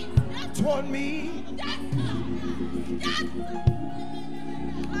toward me.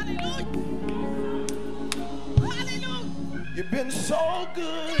 You've been so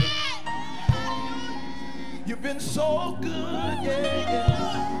good. You've been so good,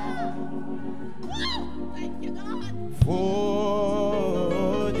 yeah.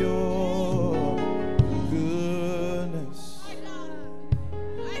 For your goodness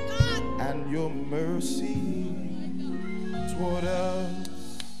and your mercy toward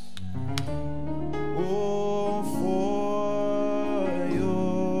us. Oh, for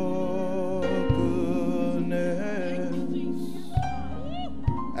your goodness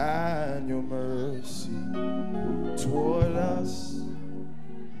and your mercy toward us,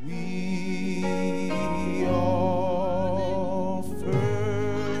 we offer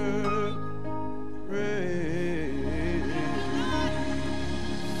praise.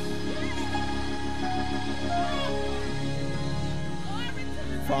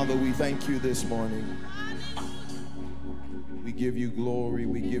 Father, we thank you this morning. We give you glory,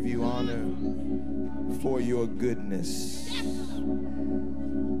 we give you honor for your goodness.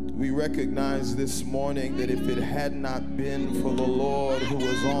 We recognize this morning that if it had not been for the Lord who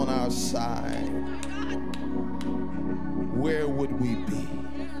was on our side, where would we be?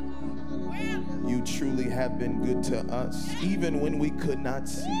 You truly have been good to us, even when we could not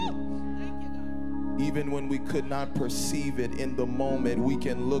see it. Even when we could not perceive it in the moment, we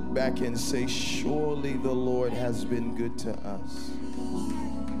can look back and say, surely the Lord has been good to us.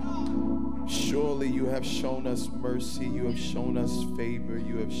 Surely you have shown us mercy, you have shown us favor,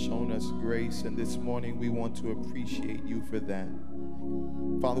 you have shown us grace, and this morning we want to appreciate you for that.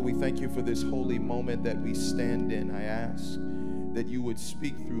 Father, we thank you for this holy moment that we stand in. I ask that you would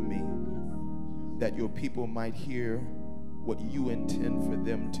speak through me, that your people might hear what you intend for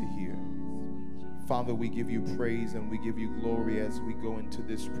them to hear. Father, we give you praise and we give you glory as we go into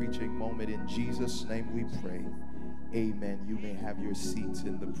this preaching moment. In Jesus' name we pray. Amen. You may have your seats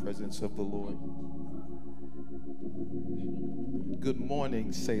in the presence of the Lord. Good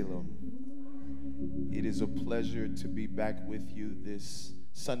morning, Salem. It is a pleasure to be back with you this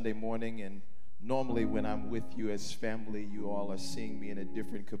Sunday morning, and normally when I'm with you as family, you all are seeing me in a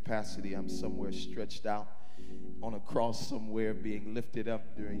different capacity. I'm somewhere stretched out on a cross somewhere being lifted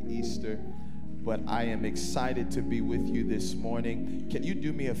up during Easter, but I am excited to be with you this morning. Can you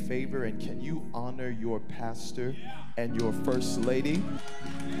do me a favor and can you honor your pastor and your first lady?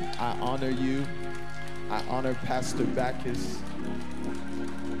 I honor you. I honor Pastor Backus.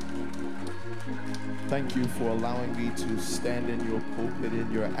 Thank you for allowing me to stand in your pulpit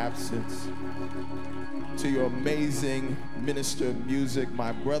in your absence. To your amazing minister of music,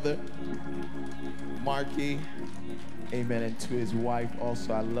 my brother, Marky. Amen. And to his wife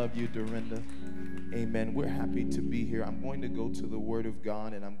also, I love you, Dorinda. Amen. We're happy to be here. I'm going to go to the Word of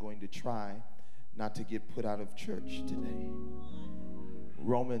God, and I'm going to try not to get put out of church today.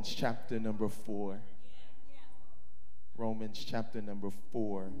 Romans chapter number 4. Romans chapter number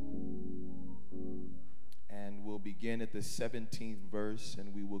 4. And we'll begin at the 17th verse,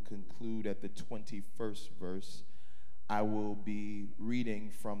 and we will conclude at the 21st verse. I will be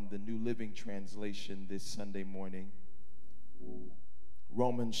reading from the New Living Translation this Sunday morning.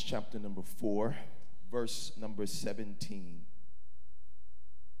 Romans chapter number 4, verse number 17.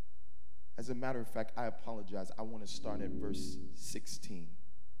 As a matter of fact, I apologize. I want to start at verse 16.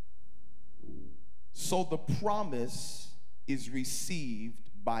 So the promise is received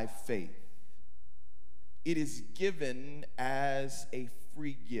by faith. It is given as a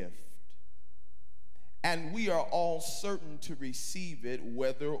free gift. And we are all certain to receive it,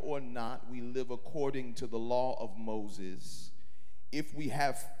 whether or not we live according to the law of Moses, if we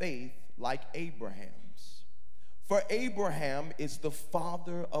have faith like Abraham's. For Abraham is the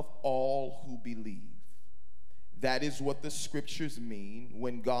father of all who believe. That is what the scriptures mean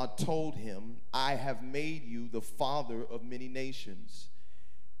when God told him, I have made you the father of many nations.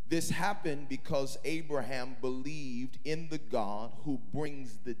 This happened because Abraham believed in the God who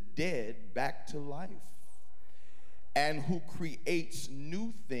brings the dead back to life and who creates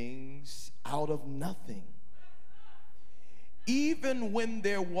new things out of nothing. Even when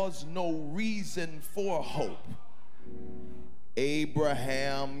there was no reason for hope,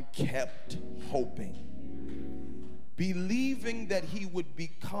 Abraham kept hoping, believing that he would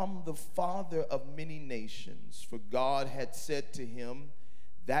become the father of many nations, for God had said to him,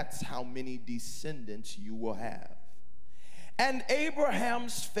 that's how many descendants you will have. And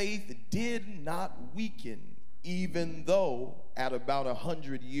Abraham's faith did not weaken, even though at about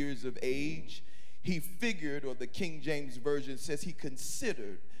 100 years of age, he figured, or the King James Version says he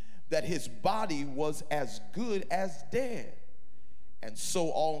considered, that his body was as good as dead. And so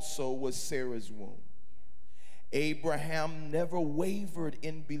also was Sarah's womb. Abraham never wavered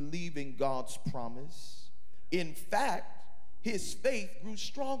in believing God's promise. In fact, his faith grew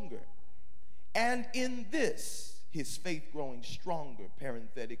stronger. And in this, his faith growing stronger,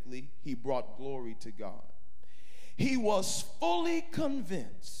 parenthetically, he brought glory to God. He was fully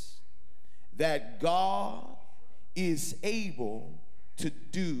convinced that God is able to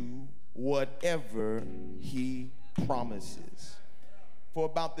do whatever he promises. For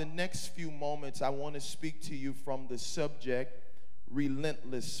about the next few moments, I want to speak to you from the subject,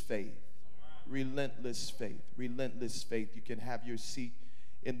 relentless faith. Relentless faith. Relentless faith. You can have your seat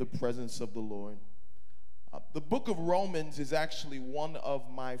in the presence of the Lord. The book of Romans is actually one of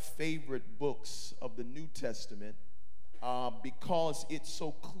my favorite books of the New Testament because it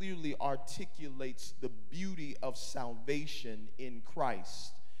so clearly articulates the beauty of salvation in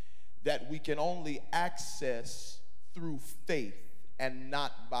Christ that we can only access through faith and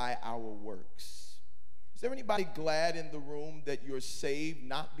not by our works. Is there anybody glad in the room that you're saved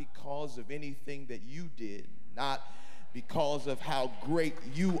not because of anything that you did, not because of how great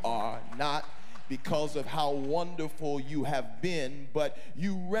you are, not because of how wonderful you have been, but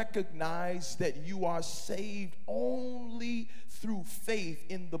you recognize that you are saved only through faith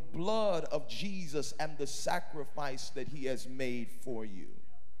in the blood of Jesus and the sacrifice that he has made for you?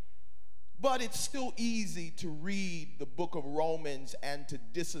 But it's still easy to read the book of Romans and to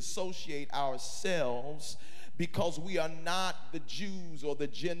disassociate ourselves because we are not the Jews or the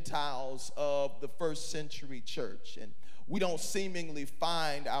Gentiles of the first century church. And we don't seemingly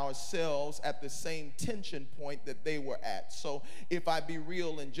find ourselves at the same tension point that they were at. So if I be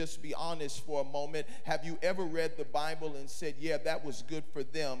real and just be honest for a moment, have you ever read the Bible and said, yeah, that was good for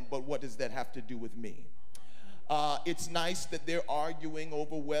them, but what does that have to do with me? It's nice that they're arguing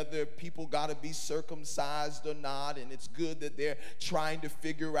over whether people got to be circumcised or not, and it's good that they're trying to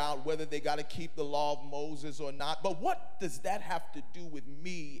figure out whether they got to keep the law of Moses or not. But what does that have to do with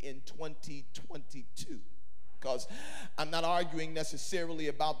me in 2022? Because I'm not arguing necessarily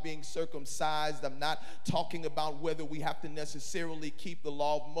about being circumcised. I'm not talking about whether we have to necessarily keep the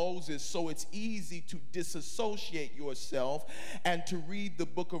law of Moses. So it's easy to disassociate yourself and to read the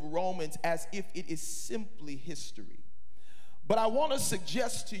book of Romans as if it is simply history. But I want to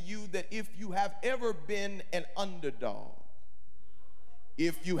suggest to you that if you have ever been an underdog,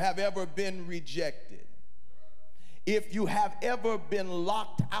 if you have ever been rejected, if you have ever been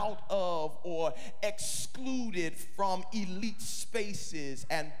locked out of or excluded from elite spaces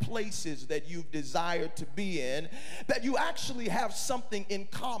and places that you've desired to be in, that you actually have something in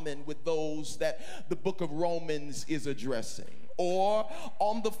common with those that the book of Romans is addressing. Or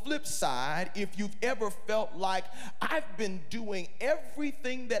on the flip side, if you've ever felt like I've been doing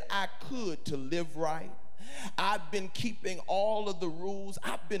everything that I could to live right, I've been keeping all of the rules.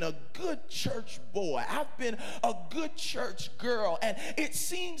 I've been a good church boy. I've been a good church girl. And it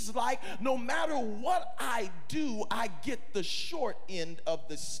seems like no matter what I do, I get the short end of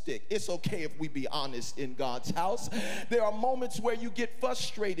the stick. It's okay if we be honest in God's house. There are moments where you get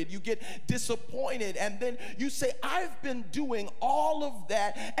frustrated, you get disappointed, and then you say, I've been doing all of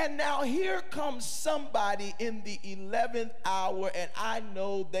that, and now here comes somebody in the 11th hour, and I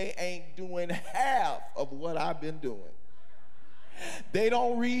know they ain't doing half of what I've been doing. They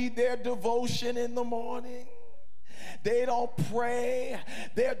don't read their devotion in the morning. They don't pray.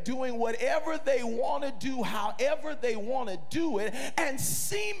 They're doing whatever they want to do, however they want to do it, and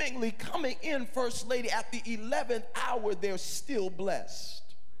seemingly coming in, First Lady, at the 11th hour, they're still blessed.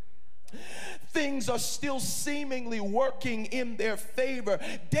 Things are still seemingly working in their favor.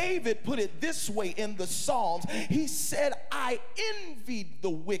 David put it this way in the Psalms. He said, I envied the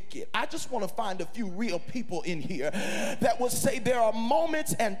wicked. I just want to find a few real people in here that will say there are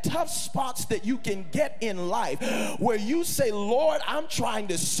moments and tough spots that you can get in life where you say, Lord, I'm trying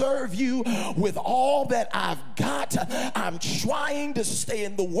to serve you with all that I've got. I'm trying to stay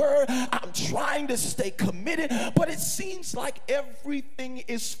in the word. I'm trying to stay committed, but it seems like everything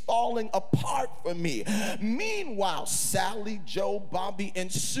is falling apart for me. Meanwhile, Sally, Joe, Bobby,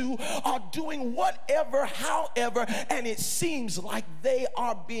 and Sue are doing whatever, however, and it seems like they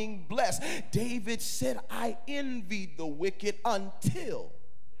are being blessed. David said, I envied the wicked until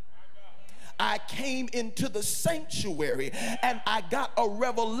I came into the sanctuary and I got a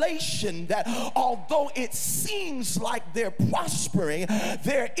revelation that although it seems like they're prospering,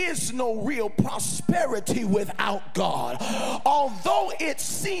 there is no real prosperity without God. Although it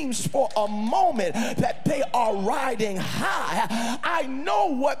seems for a moment that they are riding high, I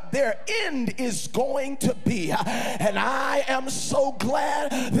know what their end is going to be. And I am so glad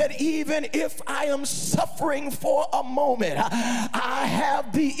that even if I am suffering for a moment, I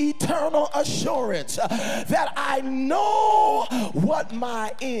have the eternal assurance that I know what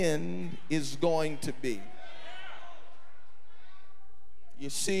my end is going to be. You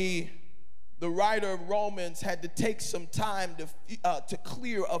see, the writer of Romans had to take some time to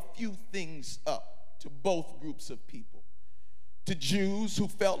clear a few things up to both groups of people. To Jews who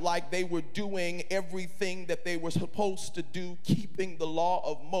felt like they were doing everything that they were supposed to do, keeping the law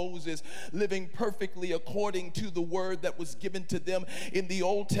of Moses, living perfectly according to the word that was given to them in the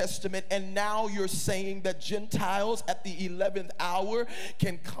Old Testament. And now you're saying that Gentiles at the 11th hour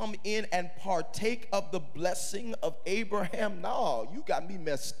can come in and partake of the blessing of Abraham? No, you got me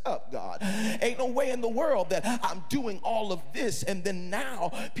messed up, God. Ain't no way in the world that I'm doing all of this and then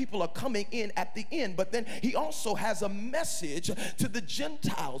now people are coming in at the end. But then he also has a message to the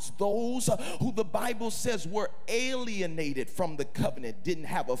Gentiles, those who the Bible says were alienated from the covenant, didn't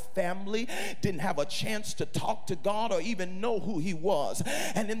have a family, didn't have a chance to talk to God or even know who he was.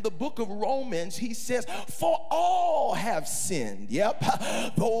 And in the book of Romans, he says, for all have sinned. Yep,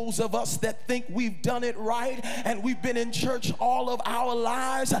 those of us that think we've done it right and we've been in church all of our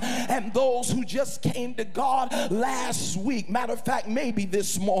lives, and those who just came to God last week, matter of fact, maybe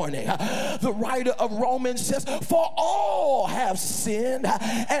this morning. The writer of Romans says, for all have sinned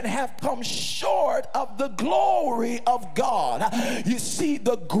and have come short of the glory of God. You see,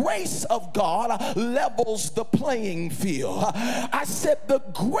 the grace of God levels the playing field. I said the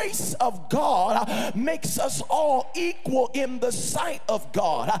grace of God makes us all equal in the sight of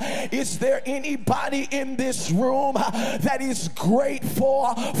God. Is there anybody in this room that is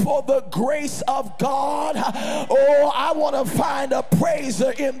grateful for the grace of God? Oh, I want to find a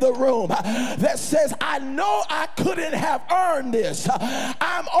praiser in the room that says, I know I couldn't have earned this.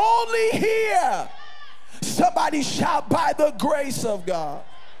 I'm only here Somebody shout, by the grace of God.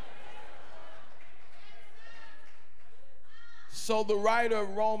 So the writer of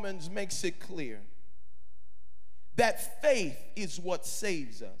Romans makes it clear that faith is what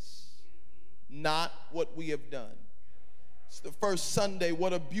saves us, not what we have done. It's the first Sunday.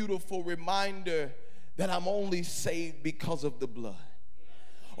 What a beautiful reminder that I'm only saved because of the blood.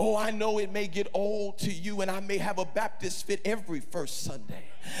 Oh, I know it may get old to you, and I may have a Baptist fit every first Sunday.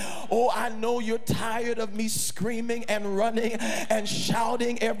 Oh, I know you're tired of me screaming and running and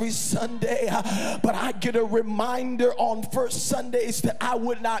shouting every Sunday, but I get a reminder on first Sundays that I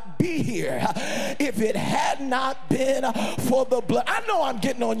would not be here if it had not been for the blood. I know I'm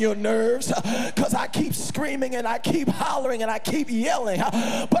getting on your nerves because I keep screaming and I keep hollering and I keep yelling,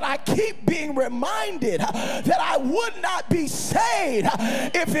 but I keep being reminded that I would not be saved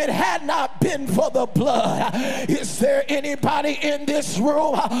if it had not been for the blood. Is there anybody in this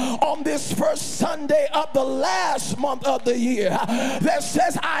room on this first Sunday of the last month of the year that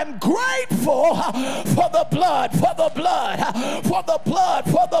says, I'm grateful for the blood, for the blood, for the blood,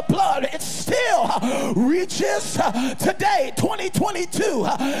 for the blood? It still reaches today, 2022,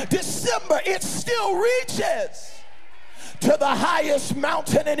 December, it still reaches to the highest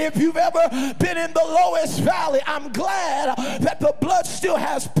mountain. And if you've ever been in the lowest valley, I'm glad that the blood still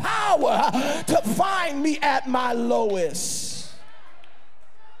has power to find me at my lowest.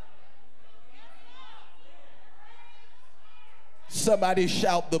 Somebody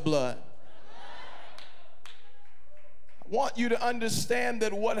shout the blood. I want you to understand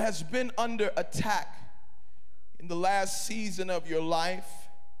that what has been under attack in the last season of your life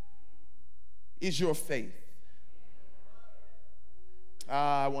is your faith.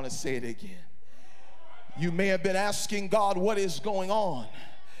 I want to say it again. You may have been asking God, what is going on?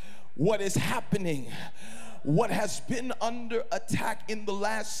 What is happening? What has been under attack in the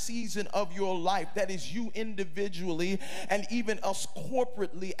last season of your life? That is you individually and even us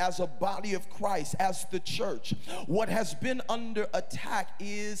corporately as a body of Christ, as the church. What has been under attack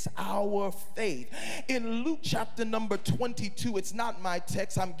is our faith. In Luke chapter number 22, it's not my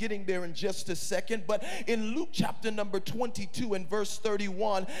text, I'm getting there in just a second, but in Luke chapter number 22 and verse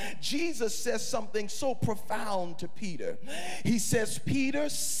 31, Jesus says something so profound to Peter. He says, Peter,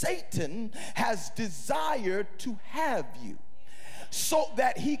 Satan has desired to have you so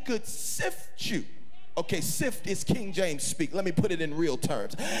that he could sift you. Okay, sift is King James speak. Let me put it in real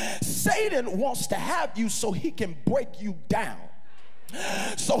terms. Satan wants to have you so he can break you down,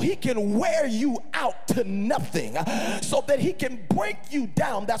 so he can wear you out to nothing, so that he can break you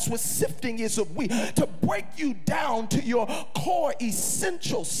down. That's what sifting is of wheat, to break you down to your core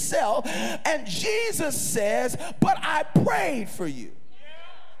essential self. And Jesus says, but I prayed for you.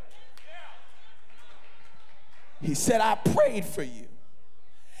 He said, I prayed for you.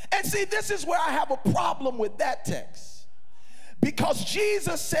 And see, this is where I have a problem with that text. Because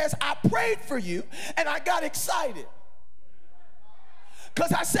Jesus says, I prayed for you, and I got excited.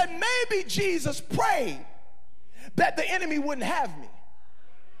 Because I said, maybe Jesus prayed that the enemy wouldn't have me.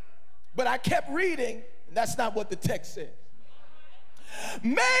 But I kept reading, and that's not what the text says.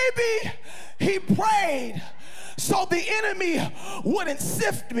 Maybe he prayed so the enemy wouldn't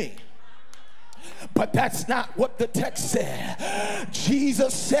sift me. But that's not what the text said.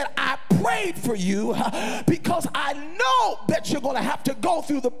 Jesus said, I prayed for you because I know that you're going to have to go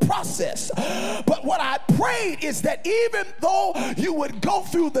through the process. But what I prayed is that even though you would go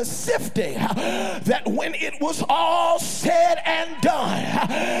through the sifting, that when it was all said and done,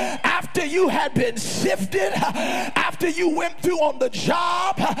 after you had been sifted, after you went through on the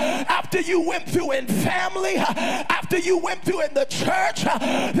job, after you went through in family, after you went through in the church,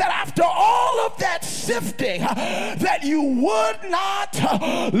 that after all of that sifting, that you would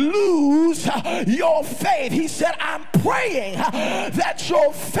not lose your faith. He said, I'm praying that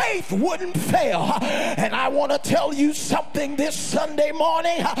your faith wouldn't fail. And I want to tell you something this Sunday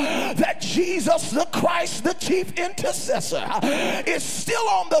morning, that Jesus the Christ, the chief intercessor, is still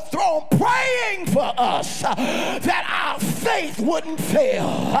on the throne praying for us that our faith wouldn't fail.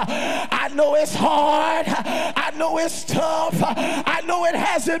 I know it's hard, I know it's tough, I know it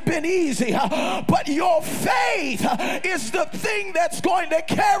hasn't been easy, but your faith is the thing that's going to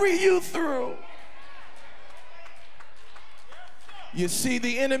carry you through. You see,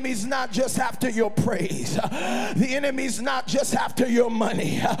 the enemy's not just after your praise. The enemy's not just after your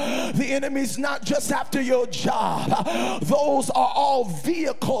money. The enemy's not just after your job. Those are all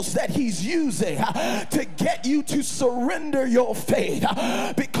vehicles that he's using to get you to surrender your faith.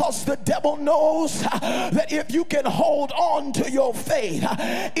 Because because the devil knows that if you can hold on to your faith,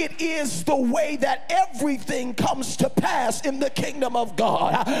 it is the way that everything comes to pass in the kingdom of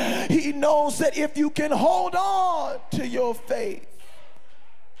God. He knows that if you can hold on to your faith,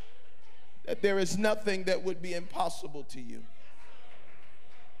 that there is nothing that would be impossible to you.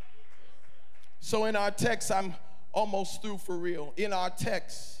 So in our text, I'm almost through for real. In our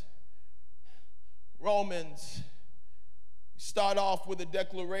text, Romans, start off with a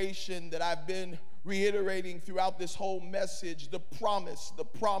declaration that I've been reiterating throughout this whole message. The promise, the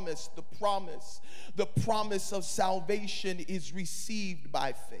promise, the promise. The promise of salvation is received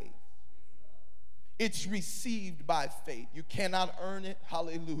by faith. It's received by faith. You cannot earn it.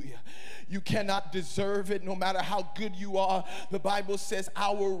 Hallelujah. You cannot deserve it, no matter how good you are. The Bible says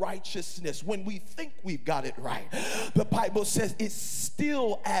our righteousness, when we think we've got it right, the Bible says it's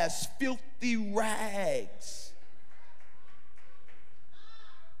still as filthy rags.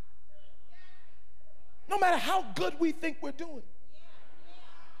 No matter how good we think we're doing.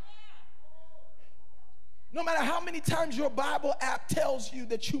 No matter how many times your Bible app tells you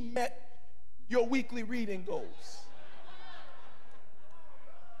that you met your weekly reading goals,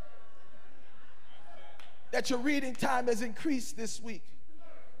 that your reading time has increased this week.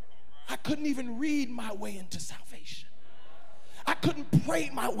 I couldn't even read my way into salvation. I couldn't pray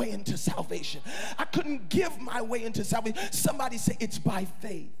my way into salvation. I couldn't give my way into salvation. Somebody say it's by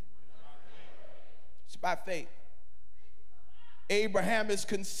faith. It's by faith. Abraham is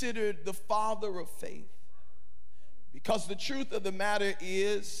considered the father of faith because the truth of the matter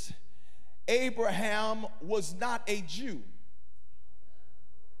is Abraham was not a Jew.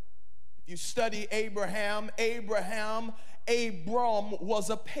 If you study Abram was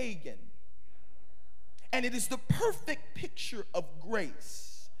a pagan. And it is the perfect picture of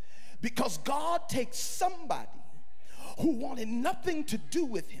grace because God takes somebody who wanted nothing to do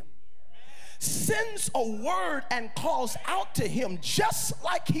with him, sends a word and calls out to him just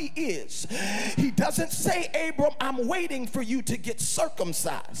like he is. He doesn't say, Abram, I'm waiting for you to get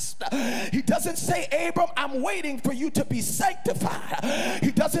circumcised. He doesn't say, Abram, I'm waiting for you to be sanctified. He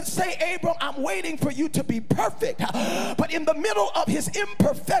doesn't say, Abram, I'm waiting for you to be perfect. But in the middle of his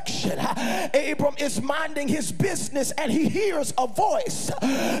imperfection, Abram is minding his business and he hears a voice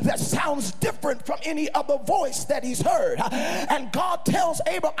that sounds different from any other voice that he's heard. And God tells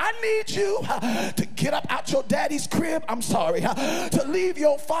Abram, I need you to get up out your daddy's crib, to leave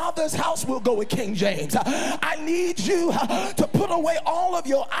your father's house. We'll go with King James. I need you to put away all of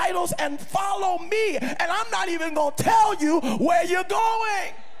your idols and follow me, and I'm not even going to tell you where you're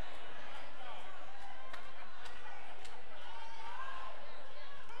going.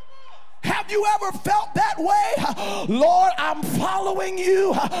 Have you ever felt that way? Lord, I'm following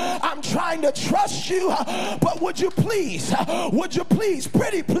you. I'm trying to trust you. But would you please,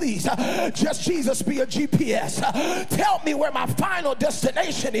 pretty please, just Jesus be a GPS. Tell me where my final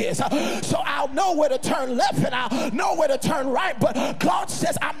destination is so I'll know where to turn left and I'll know where to turn right. But God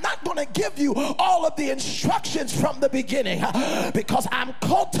says, I'm not going to give you all of the instructions from the beginning because I'm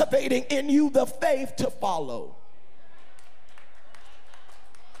cultivating in you the faith to follow.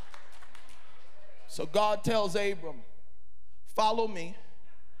 So God tells Abram, follow me.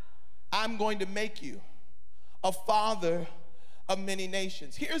 I'm going to make you a father of many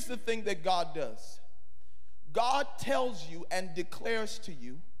nations. Here's the thing that God does. God tells you and declares to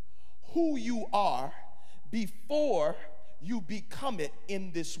you who you are before you become it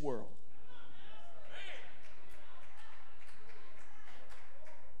in this world.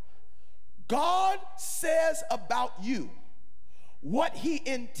 God says about you what he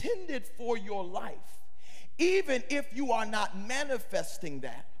intended for your life, even if you are not manifesting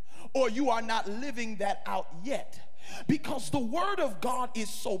that or you are not living that out yet. Because the word of God is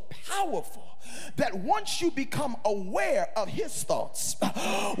so powerful that once you become aware of his thoughts,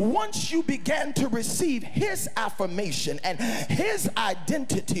 once you begin to receive his affirmation and his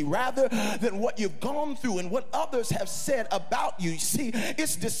identity rather than what you've gone through and what others have said about you. See,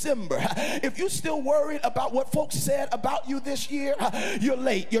 it's December. If you're still worried about what folks said about you this year, you're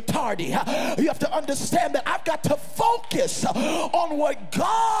late, you're tardy. You have to understand that I've got to focus on what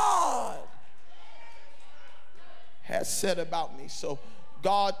God has said about me. So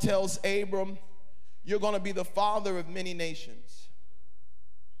God tells Abram, you're going to be the father of many nations.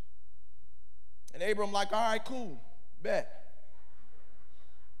 And Abram like, all right, cool, bet.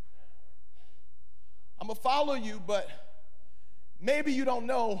 I'm going to follow you, but maybe you don't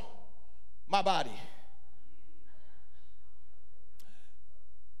know my body.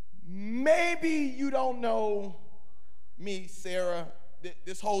 Maybe you don't know me, Sarah,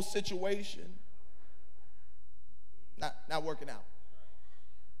 this whole situation. Not working out.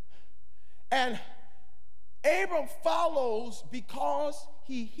 And Abram follows because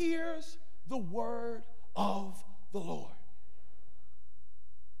he hears the word of the Lord.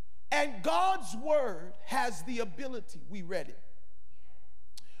 And God's word has the ability, we read it,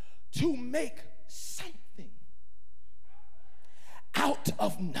 to make something out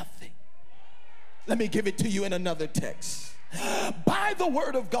of nothing. Let me give it to you in another text. By the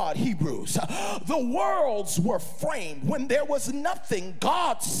word of God, Hebrews, the worlds were framed. When there was nothing,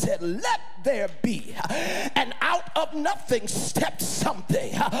 God said, let there be. And out of nothing stepped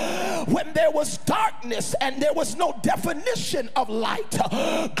something. When there was darkness and there was no definition of light,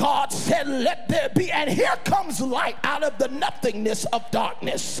 God said, let there be. And here comes light out of the nothingness of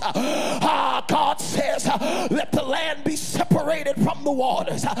darkness. God says, let the land be separated from the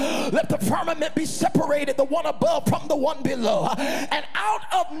waters. Let the firmament be separated, the one above from the one below. And out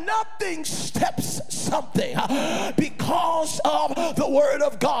of nothing steps something. Because of the word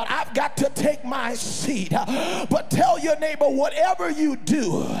of God, I've got to take my seat. But tell your neighbor, whatever you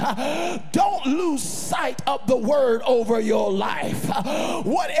do, don't lose sight of the word over your life.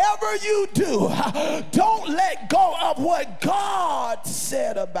 Whatever you do, don't let go of what God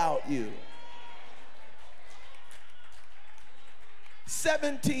said about you.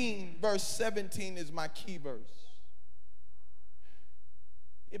 17, verse 17 is my key verse.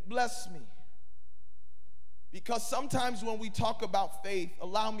 It blessed me because sometimes when we talk about faith,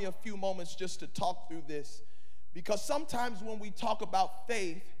 allow me a few moments just to talk through this, because sometimes when we talk about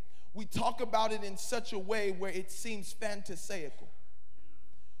faith, we talk about it in such a way where it seems phantasaical.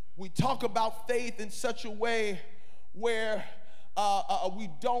 We talk about faith in such a way where we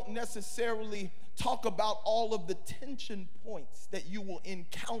don't necessarily talk about all of the tension points that you will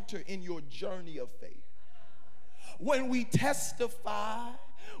encounter in your journey of faith. When we testify,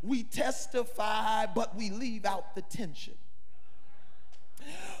 but we leave out the tension.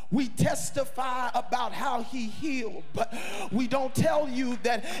 We testify about how he healed, but we don't tell you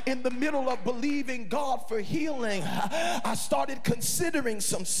that in the middle of believing God for healing, I started considering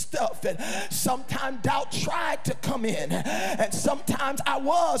some stuff, and sometimes doubt tried to come in, and sometimes I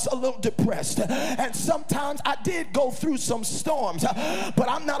was a little depressed, and sometimes I did go through some storms, but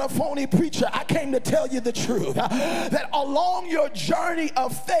I'm not a phony preacher. I came to tell you the truth, that along your journey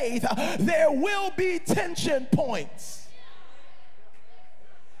of faith, there will be tension points.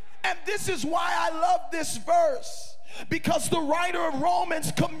 And this is why I love this verse, because the writer of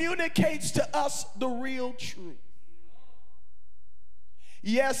Romans communicates to us the real truth.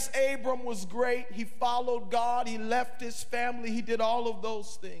 Yes, Abram was great. He followed God. He left his family. He did all of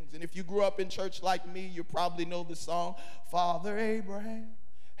those things. And if you grew up in church like me, you probably know the song, Father Abraham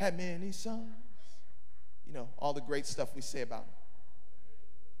had many sons. You know, all the great stuff we say about him.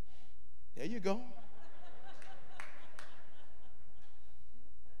 There you go.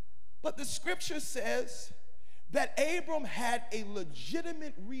 But the scripture says that Abram had a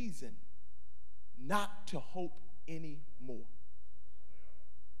legitimate reason not to hope anymore.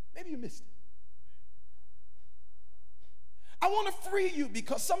 Maybe you missed it. I want to free you,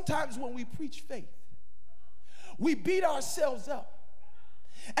 because sometimes when we preach faith, we beat ourselves up.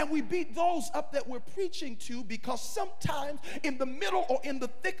 And we beat those up that we're preaching to, because sometimes in the middle or in the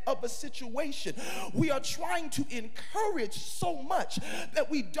thick of a situation, we are trying to encourage so much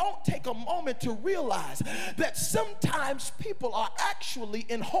that we don't take a moment to realize that sometimes people are actually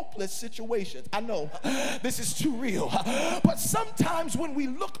in hopeless situations. I know this is too real, but sometimes when we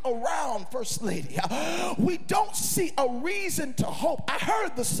look around, First Lady, we don't see a reason to hope. I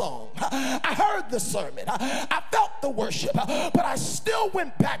heard the song, I heard the sermon, I felt the worship, but I still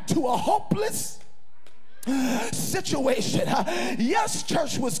went back to a hopeless situation. Yes,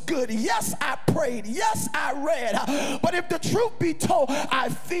 church was good. Yes, I prayed. Yes, I read. But if the truth be told, I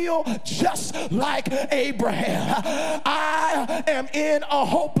feel just like Abraham. I am in a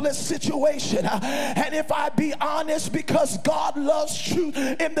hopeless situation. And if I be honest, because God loves truth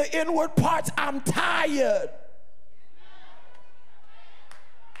in the inward parts, I'm tired.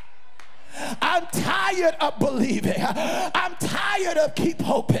 I'm tired of believing. I'm tired of keep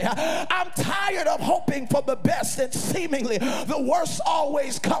hoping. I'm tired of hoping for the best, and seemingly the worst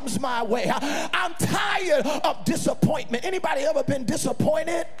always comes my way. I'm tired of disappointment. Anybody ever been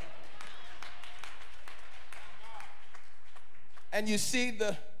disappointed? And you see,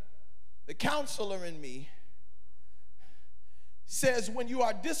 the counselor in me says when you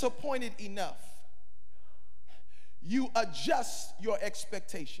are disappointed enough, you adjust your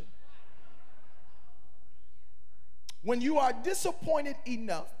expectation. When you are disappointed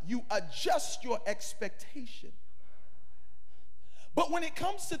enough, you adjust your expectation. But when it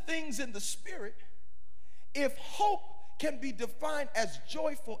comes to things in the spirit, if hope can be defined as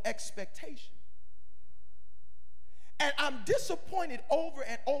joyful expectation. And I'm disappointed over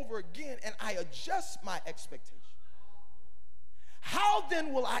and over again, and I adjust my expectation. How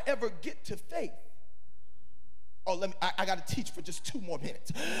then will I ever get to faith? Oh, I got to teach for just 2 more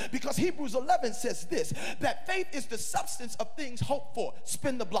minutes. Because Hebrews 11 says this, that faith is the substance of things hoped for.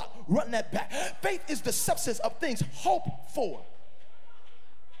 Spin the block, run that back. Faith is the substance of things hoped for.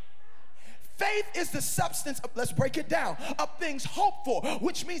 Faith is the substance of, let's break it down, of things hoped for,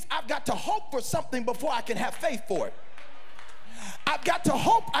 which means I've got to hope for something before I can have faith for it. I've got to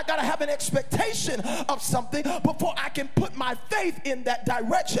hope, I got to have an expectation of something before I can put my faith in that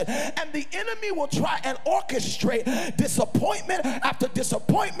direction. And the enemy will try and orchestrate disappointment after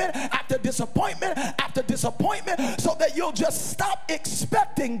disappointment after disappointment after disappointment so that you'll just stop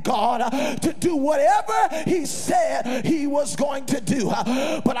expecting God to do whatever he said he was going to do.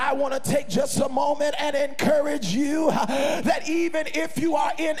 But I want to take just a moment and encourage you that even if you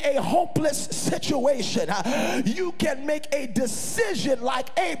are in a hopeless situation, you can make a decision like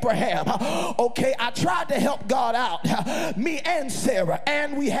Abraham. Okay, I tried to help God out, me and Sarah,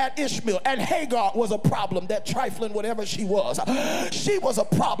 and we had Ishmael, and Hagar was a problem, that trifling whatever she was a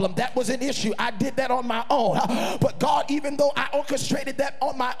problem, that was an issue. I did that on my own, but God, even though I orchestrated that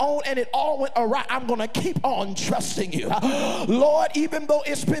on my own and it all went awry, I'm gonna keep on trusting you. Lord, even though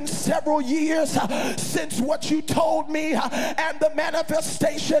it's been several years since what you told me and the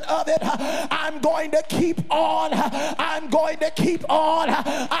manifestation of it, I'm going to keep on. I'm going to keep on.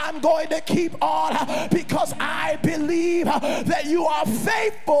 I'm going to keep on because I believe that you are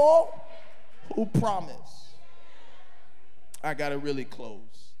faithful who promise. I got to really close.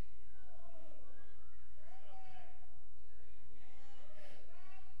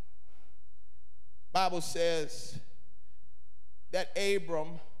 Bible says that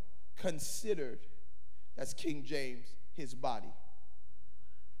Abram considered, that's King James, his body.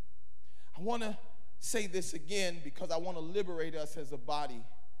 I want to say this again because I want to liberate us as a body,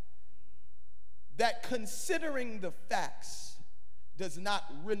 that considering the facts does not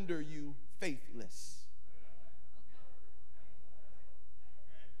render you faithless.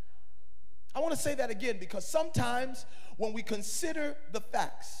 I want to say that again because sometimes when we consider the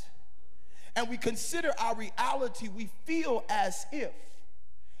facts and we consider our reality, we feel as if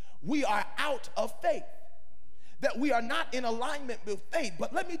we are out of faith, that we are not in alignment with faith.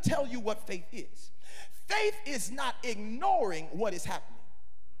 But let me tell you what faith is. Faith is not ignoring what is happening.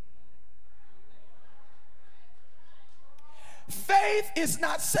 Faith is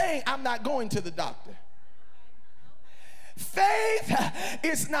not saying, I'm not going to the doctor. Faith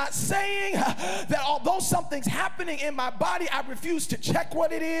is not saying that although something's happening in my body, I refuse to check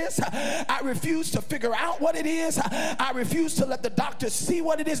what it is. I refuse to figure out what it is. I refuse to let the doctor see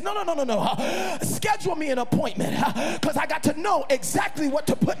what it is. No. Schedule me an appointment because I got to know exactly what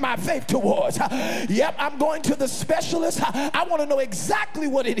to put my faith towards. Yep, I'm going to the specialist. I want to know exactly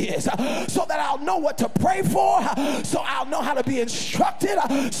what it is so that I'll know what to pray for, so I'll know how to be instructed,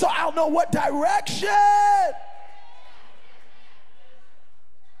 so I'll know what direction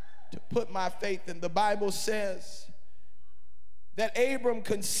to put my faith in. The Bible says that Abram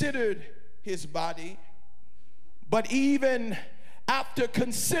considered his body, but even after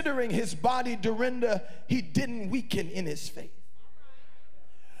considering his body, Dorinda, he didn't weaken in his faith.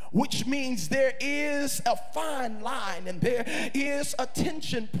 Which means there is a fine line and there is a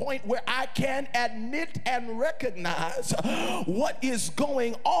tension point where I can admit and recognize what is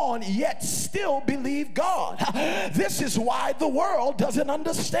going on, yet still believe God. This is why the world doesn't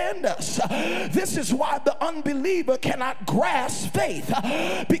understand us. This is why the unbeliever cannot grasp faith.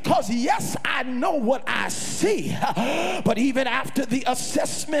 Because yes, I know what I see, but even after the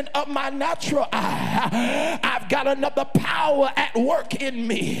assessment of my natural eye, I've got another power at work in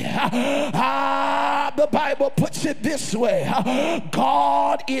me. The Bible puts it this way: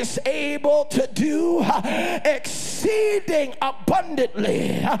 God is able to do exceeding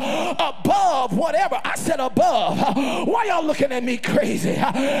abundantly above whatever. I said above. Why y'all looking at me crazy?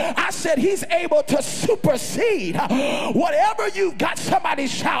 I said he's able to supersede whatever you've got. Somebody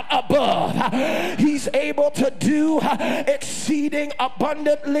shout above. He's able to do exceeding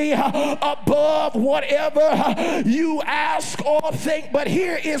abundantly above whatever you ask or think. But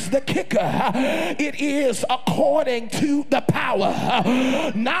here is the kicker. It is according to the power,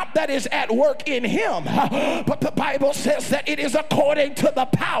 not that is at work in him, but the Bible says that it is according to the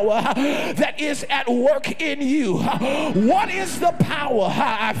power that is at work in you. What is the power?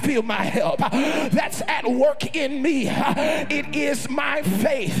 I feel my help. That's at work in me. It is my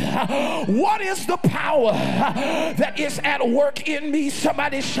faith. What is the power that is at work in me?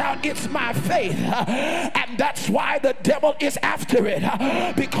 Somebody shout, it's my faith. And that's why the devil is after it,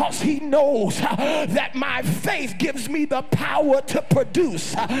 because he knows that my faith gives me the power to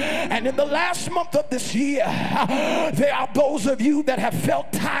produce. And in the last month of this year, there are those of you that have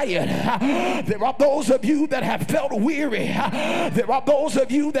felt tired. There are those of you that have felt weary. There are those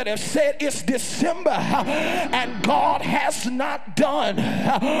of you that have said it's December and God has not done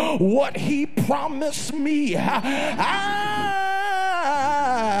what he promised me.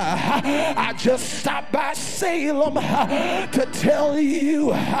 I just stopped by Salem to tell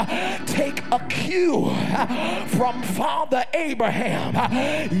you, take a cue from Father Abraham.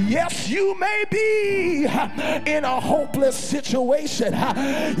 Yes, you may be in a hopeless situation.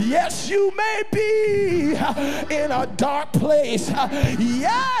 Yes, you may be in a dark place.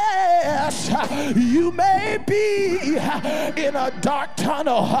 Yes, you may be in a dark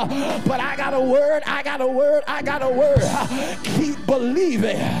tunnel. But I got a word, I got a word, I got a word. Keep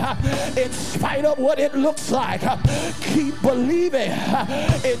believing in spite of what it looks like. Keep believing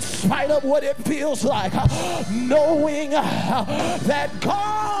in spite of what it feels like. Knowing that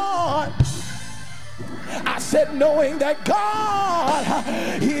God, I said, knowing that God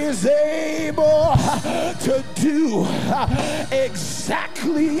is able to do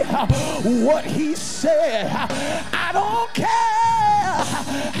exactly what he said. I don't care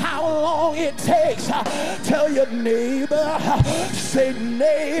how long it takes. Tell your neighbor, say,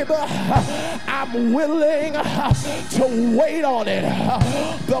 neighbor, I'm willing to wait on it.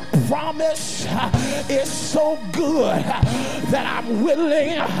 The promise is so good that I'm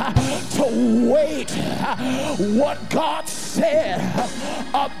willing to wait. What God said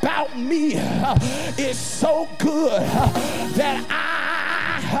about me is so good that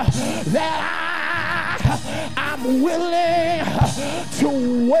I'm willing to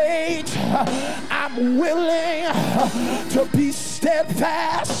wait. I'm willing to be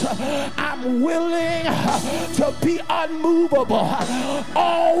steadfast. I'm willing to be unmovable,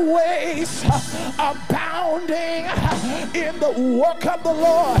 always abounding in the work of the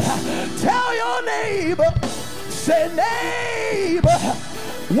Lord. Tell your neighbor, say, neighbor,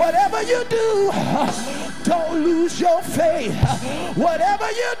 whatever you do, don't lose your faith.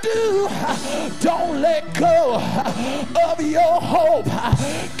 Whatever you do, don't let go of your hope.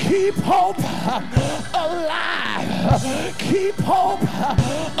 Keep hope alive. Keep hope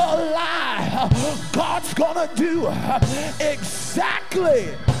alive. God's gonna do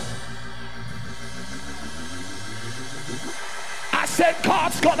exactly. I said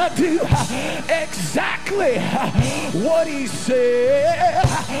God's gonna do exactly what he said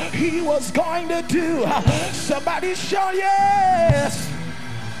he was going to do. Somebody shout yes.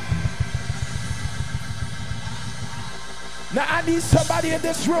 Now I need somebody in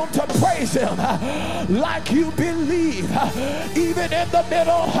this room to praise him like you believe, even in the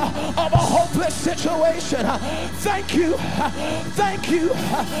middle of a hopeless situation. Thank you, thank you,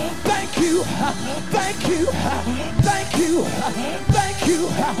 thank you, thank you, thank you, thank you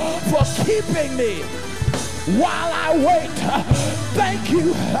for keeping me while I wait. Thank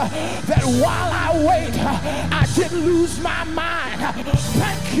you that while I wait, I didn't lose my mind.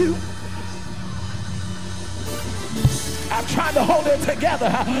 Thank you. I'm trying to hold it together,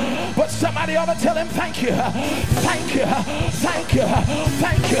 but somebody ought to tell him thank you, thank you, thank you,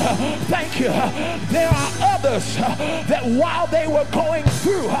 thank you, thank you. There are others that while they were going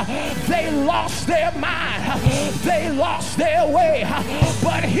through, they lost their mind, they lost their way,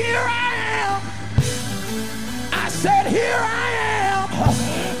 but here I am. I said here I am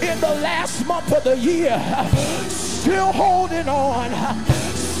in the last month of the year, still holding on,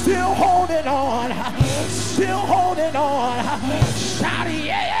 still holding on, still holding on. Shout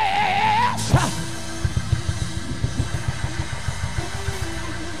yes.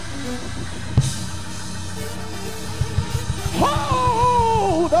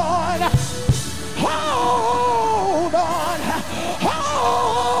 Hold on, hold on,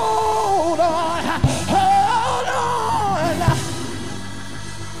 hold on, hold on.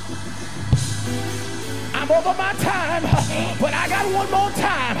 I'm over my time, but I got one more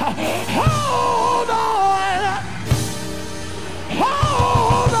time. Hold on,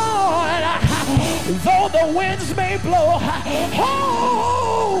 hold on. Though the winds may blow,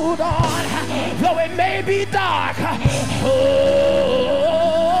 hold on. Though it may be dark,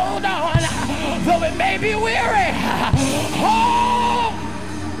 hold on. Though it may be weary. Oh!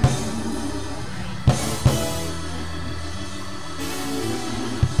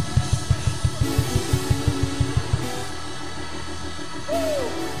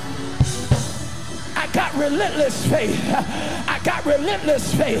 I got relentless faith. I got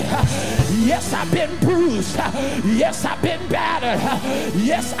relentless faith. Yes, I've been bruised. Yes, I've been battered.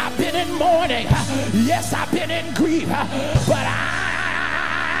 Yes, I've been in mourning. Yes, I've been in grief. But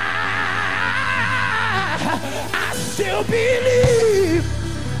I still believe.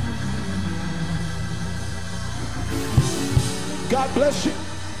 God bless you.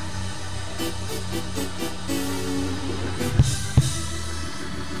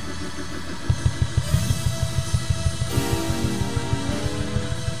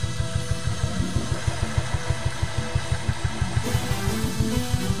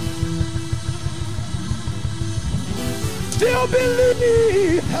 Still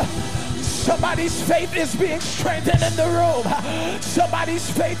believe. Somebody's faith is being strengthened in the room. Somebody's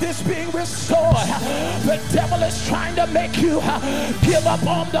faith is being restored. The devil is trying to make you give up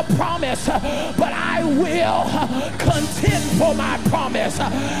on the promise, but I will contend for my promise.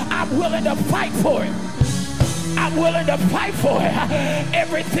 I'm willing to fight for it. I'm willing to fight for it.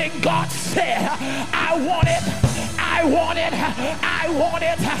 Everything God said, I want it. I want it. I want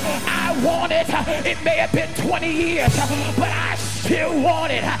it. I want it. It may have been 20 years, but I still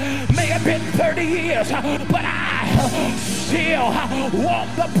want it. May have been 30 years, but I still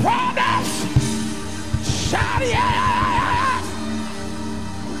want the promise. Shout yes!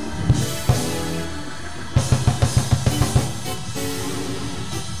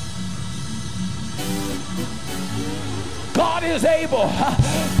 God is able.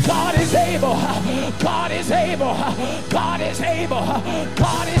 God is able. God is able. God is able.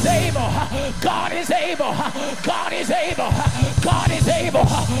 God is able. God is able. God is able. God is able.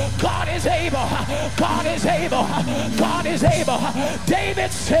 God is able. God is able. God is able.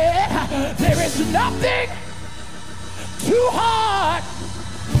 David said, there is nothing too hard.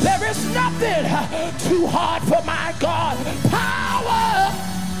 There is nothing too hard for my God. Power.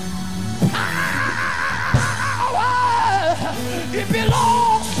 It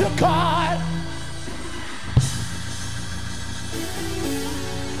belongs to God.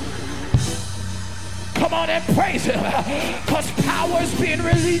 Come on and praise him, because power is being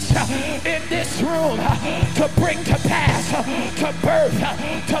released in this room to bring to pass, to birth,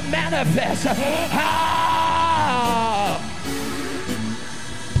 to manifest.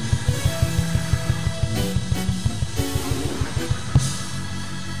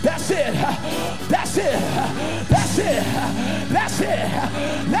 That's it. That's it. That's it. That's it.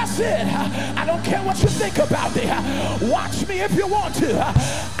 That's it. I don't care what you think about me. Watch me if you want to.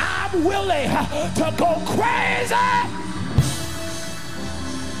 I'm willing to go crazy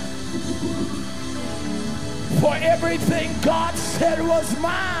for everything God said was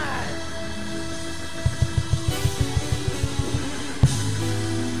mine.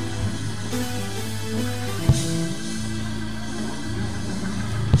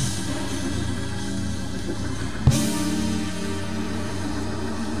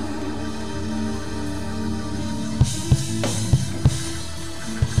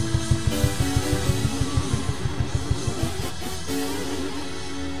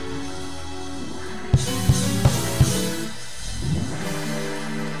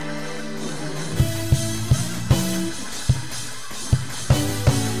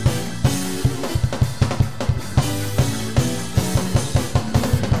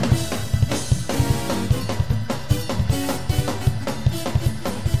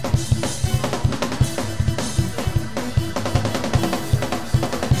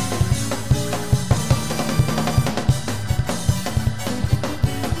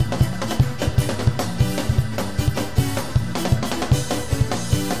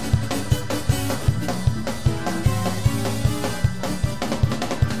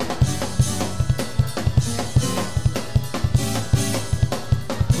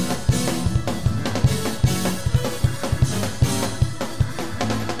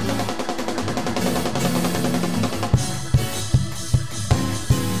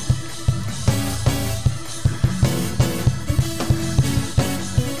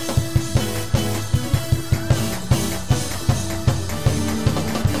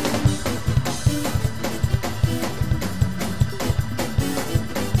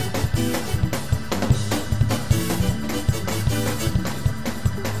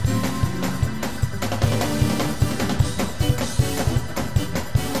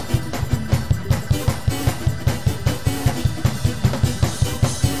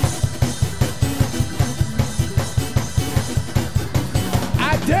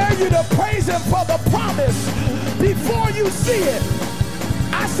 dare you to praise him for the promise before you see it.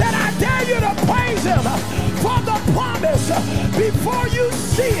 I said, I dare you to praise him for the promise before you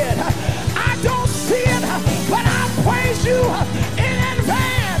see it. I don't see it, but I'll praise you in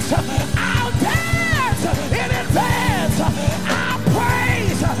advance. I'll dance in advance. I'll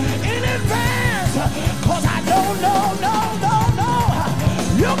praise in advance. Because I know,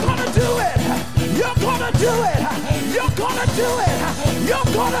 you're going to do it. You're going to do it. You're going to do it. You're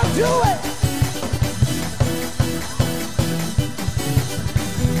going to do it.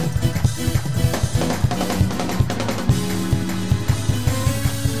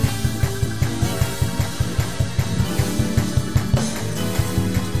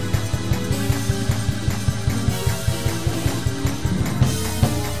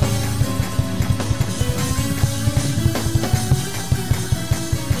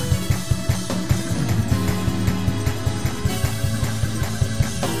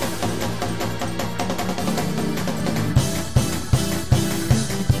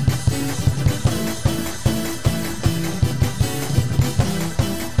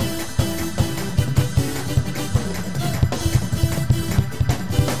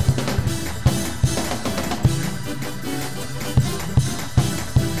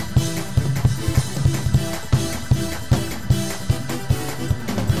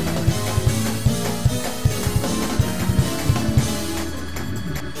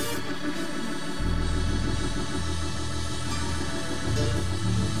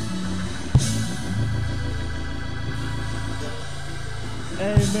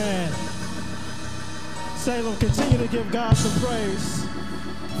 Amen. Salem, continue to give God some praise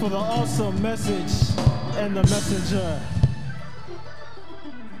for the awesome message and the messenger.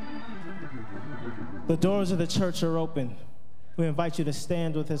 The doors of the church are open. We invite you to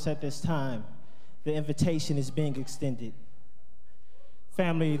stand with us at this time. The invitation is being extended.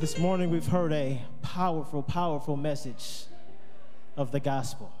 Family, this morning we've heard a powerful, powerful message of the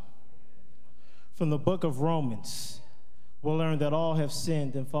gospel. From the book of Romans, we'll learn that all have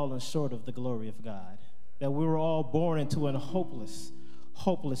sinned and fallen short of the glory of God, that we were all born into a hopeless,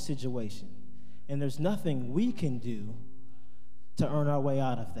 hopeless situation. And there's nothing we can do to earn our way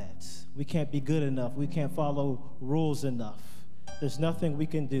out of that. We can't be good enough. We can't follow rules enough. There's nothing we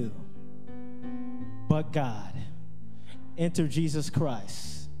can do but God. Enter Jesus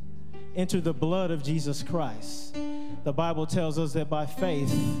Christ. Enter the blood of Jesus Christ. The Bible tells us that by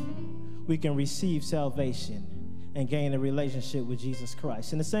faith, we can receive salvation and gain a relationship with Jesus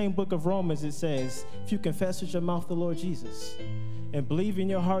Christ. In the same book of Romans, it says, if you confess with your mouth the Lord Jesus and believe in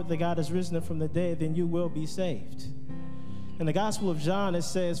your heart that God has risen from the dead, then you will be saved. In the Gospel of John, it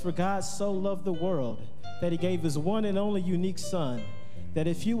says, for God so loved the world that he gave his one and only unique Son, that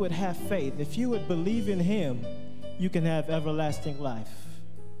if you would have faith, if you would believe in him, you can have everlasting life.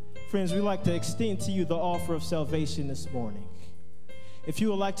 Friends, we'd like to extend to you the offer of salvation this morning. If you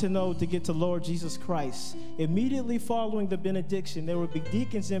would like to know to get to Lord Jesus Christ, immediately following the benediction, there will be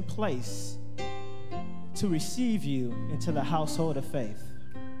deacons in place to receive you into the household of faith.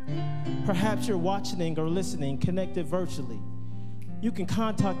 Perhaps you're watching or listening, connected virtually. You can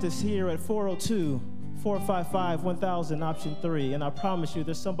contact us here at 402-455-1000, option 3, and I promise you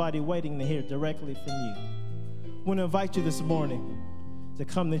there's somebody waiting to hear directly from you. I want to invite you this morning to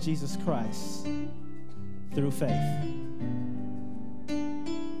come to Jesus Christ through faith.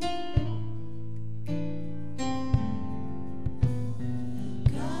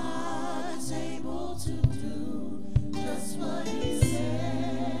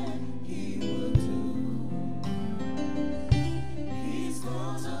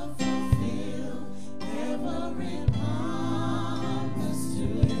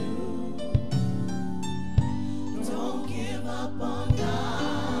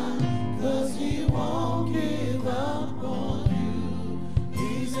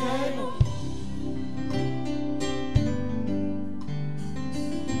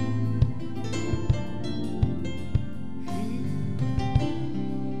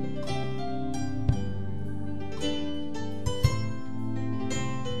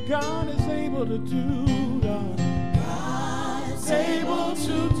 God is able to do, God is able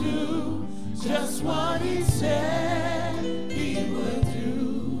to do just what he said he would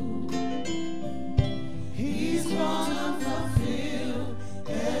do. He's gonna fulfill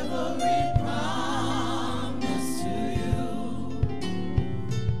every promise to you.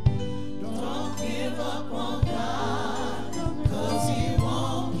 Don't give up on God, 'cause he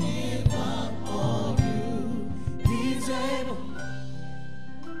won't give up on you. He's able.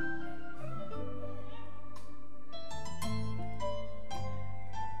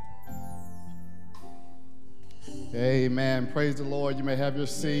 Amen. Praise the Lord. You may have your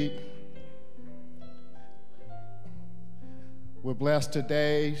seat. We're blessed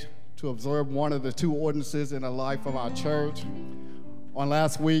today to observe one of the two ordinances in the life of our church. On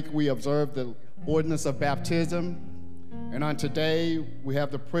last week, we observed the ordinance of baptism. And on today, we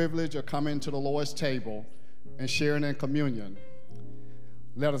have the privilege of coming to the Lord's table and sharing in communion.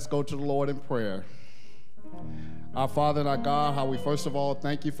 Let us go to the Lord in prayer. Our Father and our God, how we first of all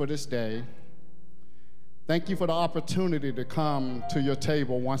thank you for this day. Thank you for the opportunity to come to your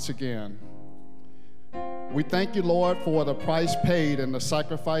table once again. We thank you, Lord, for the price paid and the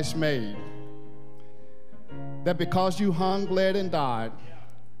sacrifice made. That because you hung, bled, and died,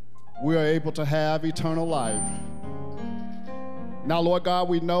 we are able to have eternal life. Now, Lord God,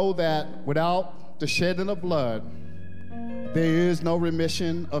 we know that without the shedding of blood, there is no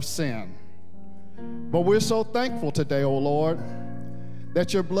remission of sin. But we're so thankful today, O Lord,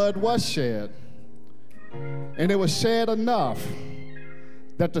 that your blood was shed. And it was shed enough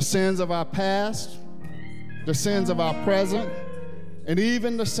that the sins of our past, the sins of our present, and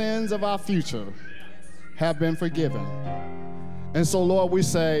even the sins of our future have been forgiven. And so, Lord, we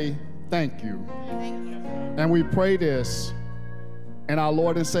say thank you. And we pray this in our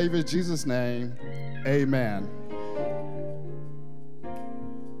Lord and Savior Jesus' name, amen.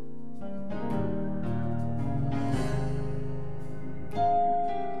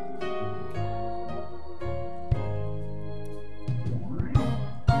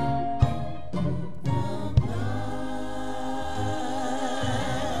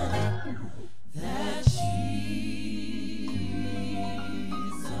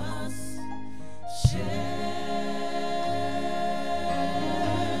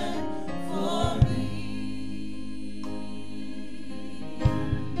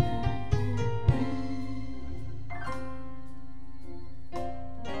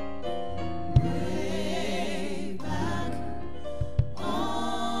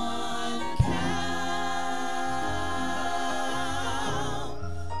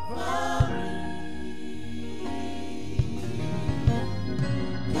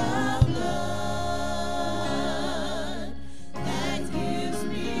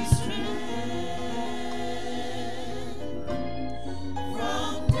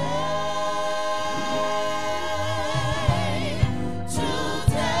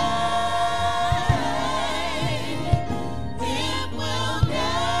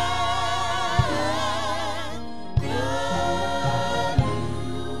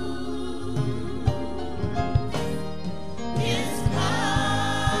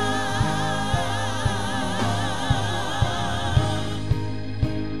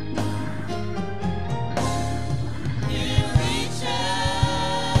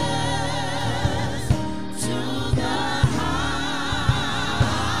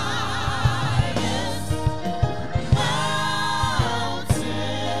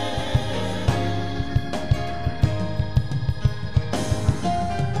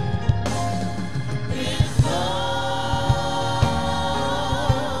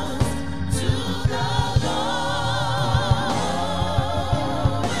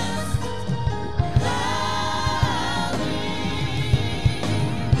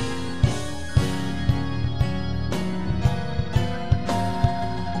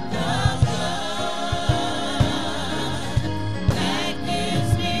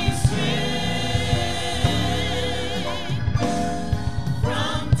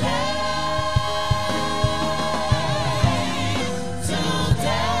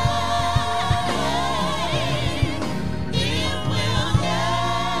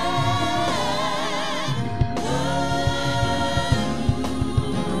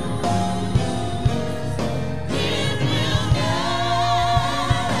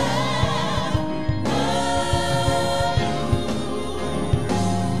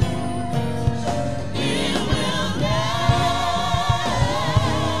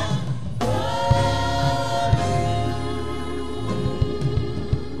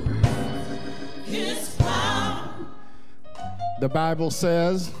 The Bible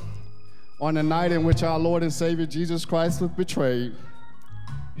says, on the night in which our Lord and Savior Jesus Christ was betrayed,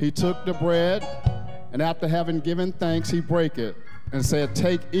 he took the bread, and after having given thanks, he brake it and said,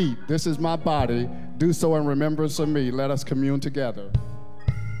 "Take, eat, this is my body. Do so in remembrance of me." Let us commune together.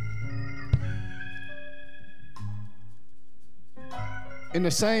 In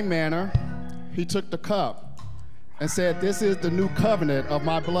the same manner, he took the cup and said, "This is the new covenant of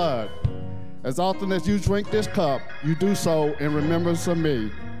my blood. As often as you drink this cup, you do so in remembrance of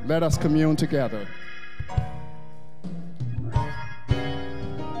me." Let us commune together.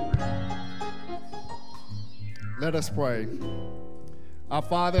 Let us pray. Our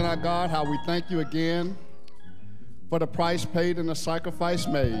Father and our God, how we thank you again for the price paid and the sacrifice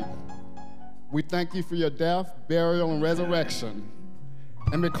made. We thank you for your death, burial, and resurrection.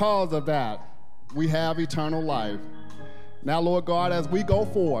 And because of that, we have eternal life. Now, Lord God, as we go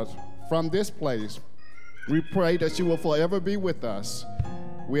forth from this place, we pray that you will forever be with us.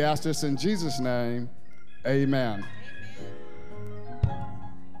 We ask this in Jesus' name, amen.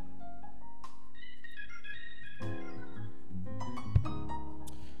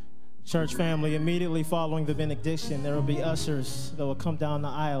 Church family, immediately following the benediction, there will be ushers that will come down the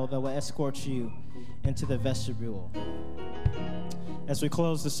aisle that will escort you into the vestibule. As we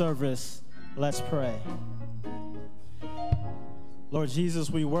close the service, let's pray. Lord Jesus,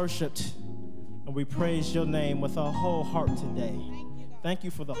 we worshiped and we praised your name with our whole heart today. Thank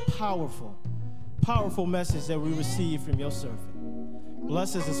you for the powerful, powerful message that we received from your servant.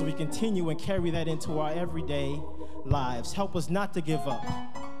 Bless us as we continue and carry that into our everyday lives. Help us not to give up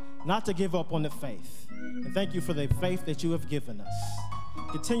on the faith. And thank you for the faith that you have given us.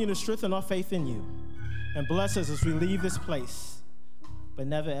 Continue to strengthen our faith in you. And bless us as we leave this place, but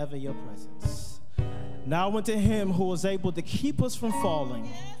never ever your presence. Now unto him who is able to keep us from falling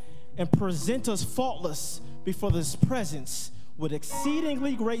and present us faultless before this presence with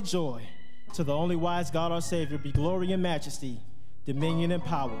exceedingly great joy. To the only wise God our Savior be glory and majesty, dominion and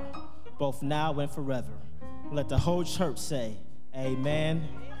power, both now and forever. Let the whole church say, amen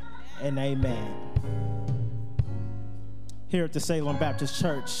and amen. Here at the Salem Baptist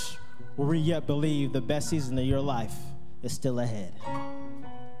Church, where we yet believe the best season of your life is still ahead.